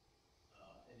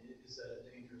 And is that a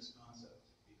dangerous concept?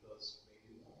 Because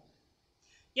maybe it won't.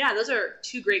 Yeah, those are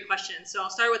two great questions. So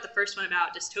I'll start with the first one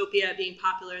about dystopia being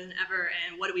popular than ever,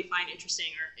 and what do we find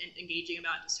interesting or engaging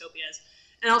about dystopias.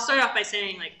 And I'll start off by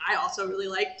saying, like, I also really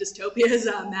like dystopias.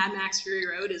 Mad Max Fury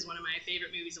Road is one of my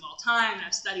favorite movies of all time, and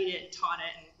I've studied it and taught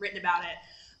it and written about it.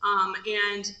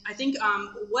 And I think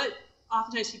what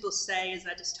oftentimes people say is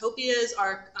that dystopias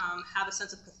have a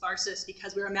sense of catharsis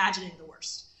because we're imagining the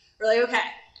worst. We're like, okay,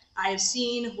 I have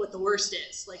seen what the worst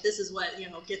is. Like, this is what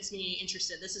gets me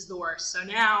interested. This is the worst. So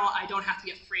now I don't have to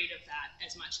be afraid of that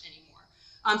as much anymore.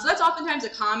 So that's oftentimes a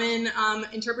common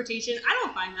interpretation. I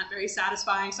don't find that very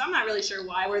satisfying, so I'm not really sure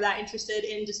why we're that interested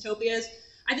in dystopias.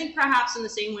 I think perhaps in the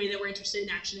same way that we're interested in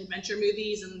action-adventure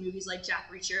movies and movies like Jack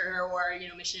Reacher or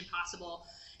Mission Impossible,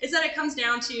 is that it comes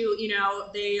down to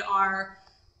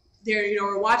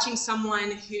we're watching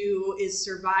someone who is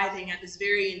surviving at this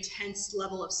very intense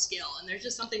level of skill, and there's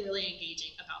just something really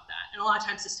engaging about that. And a lot of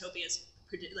times dystopias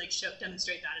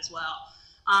demonstrate that as well.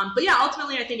 But yeah,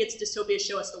 ultimately I think it's dystopias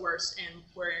show us the worst, and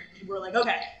we're like,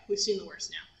 okay, we've seen the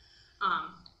worst now.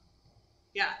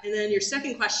 Yeah, and then your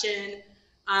second question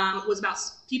was about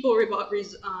people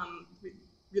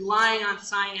relying on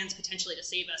science potentially to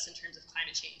save us in terms of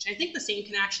climate change. I think the same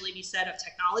can actually be said of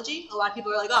technology. A lot of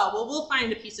people are like, oh, well, we'll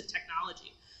find a piece of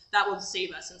technology that will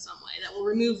save us in some way, that will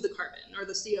remove the carbon or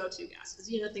the CO2 gases,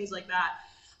 things like that.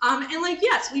 And like,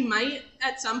 yes, we might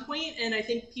at some point, and I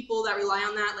think people that rely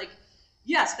on that, like,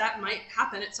 yes, that might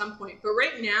happen at some point. But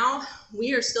right now,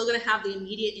 we are still going to have the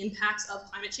immediate impacts of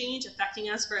climate change affecting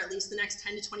us for at least the next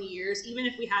 10 to 20 years, even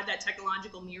if we had that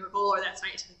technological miracle or that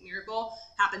scientific miracle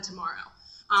happen tomorrow.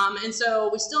 And so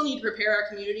we still need to prepare our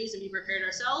communities and be prepared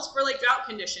ourselves for like drought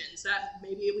conditions that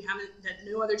maybe that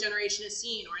no other generation has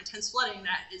seen, or intense flooding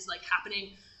that is like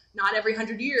happening not every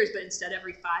 100 years, but instead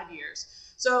every 5 years.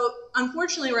 So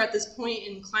unfortunately, we're at this point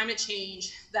in climate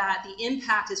change that the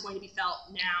impact is going to be felt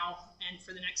now and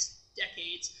for the next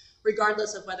decades,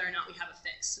 regardless of whether or not we have a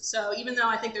fix. So even though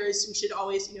I think we should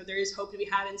always, there is hope to be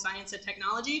had in science and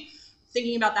technology,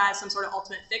 thinking about that as some sort of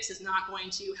ultimate fix is not going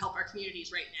to help our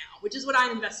communities right now, which is what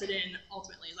I'm invested in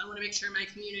ultimately. Is I want to make sure my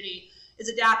community is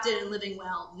adapted and living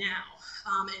well now.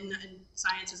 And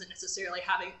science isn't necessarily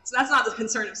having, so that's not the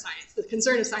concern of science. The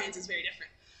concern of science is very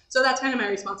different. So that's kind of my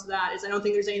response to that, is I don't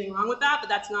think there's anything wrong with that, but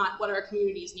that's not what our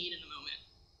communities need in the moment.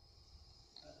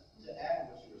 To add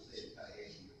what you were saying, kind of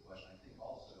answering your question, I think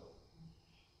also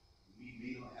we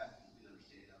may not have a complete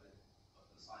understanding of it, but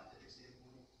from a scientific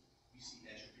standpoint, we see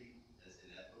entropy as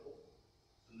inevitable.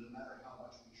 So no matter how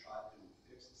much we try to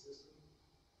fix the system,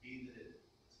 being that it,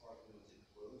 as far as we know, it's a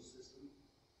closed system,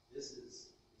 this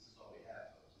is all we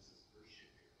have, folks. This is first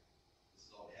ship here. This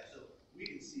is all we have. So we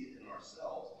can see it in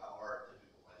ourselves how our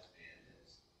typical lifespan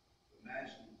is.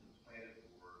 Imagine the planet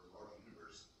or the larger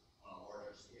universe on a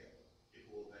larger scale. It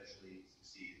will eventually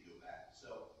succeed and go back.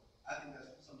 So I think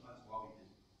that's sometimes why we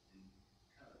can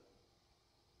kind of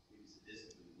maybe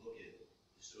sadistically look at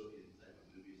dystopian type of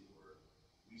movies where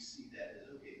we see that as,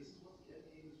 okay, this is what the end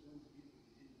game is going to be if we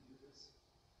continue to do this.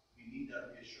 We need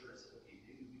that reassurance that, okay,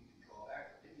 maybe we can draw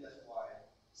back. Maybe that's why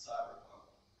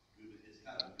Cyberpunk movement is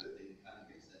kind of a good thing. It kind of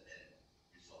gets that end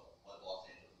result, what Los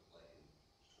Angeles looked like in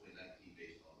 2019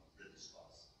 based on Ridley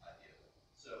Scott's idea.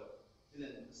 So, and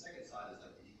then the second side is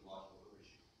like the ecological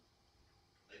overshoot.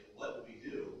 Like, what do we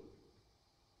do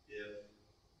if,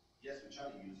 yes, we try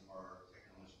to use our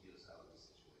technology to get us out of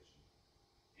this situation,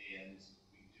 and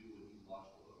we do an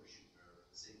ecological overshoot where the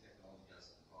same technology got us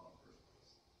in the problem in the first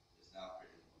place. It's now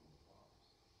creating one more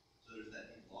problems. So there's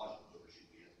that ecological overshoot.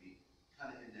 We have to be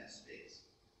kind of in that space.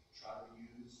 Try to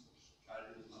reuse, try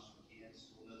to do as much as we can.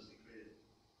 Still knows we created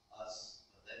us.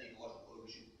 But that ecological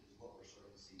overshoot is what we're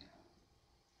starting to see now,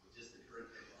 with just the current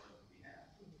technology we have.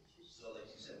 So like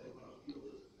you said, we want to feel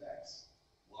those effects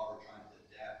while we're trying to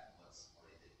adapt what's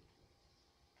already taken place.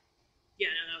 Yeah,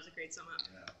 no, that was a great sum up.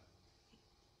 Yeah.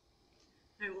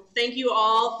 All right, well, thank you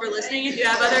all for listening. If you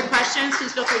have other questions,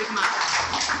 please feel free to come up.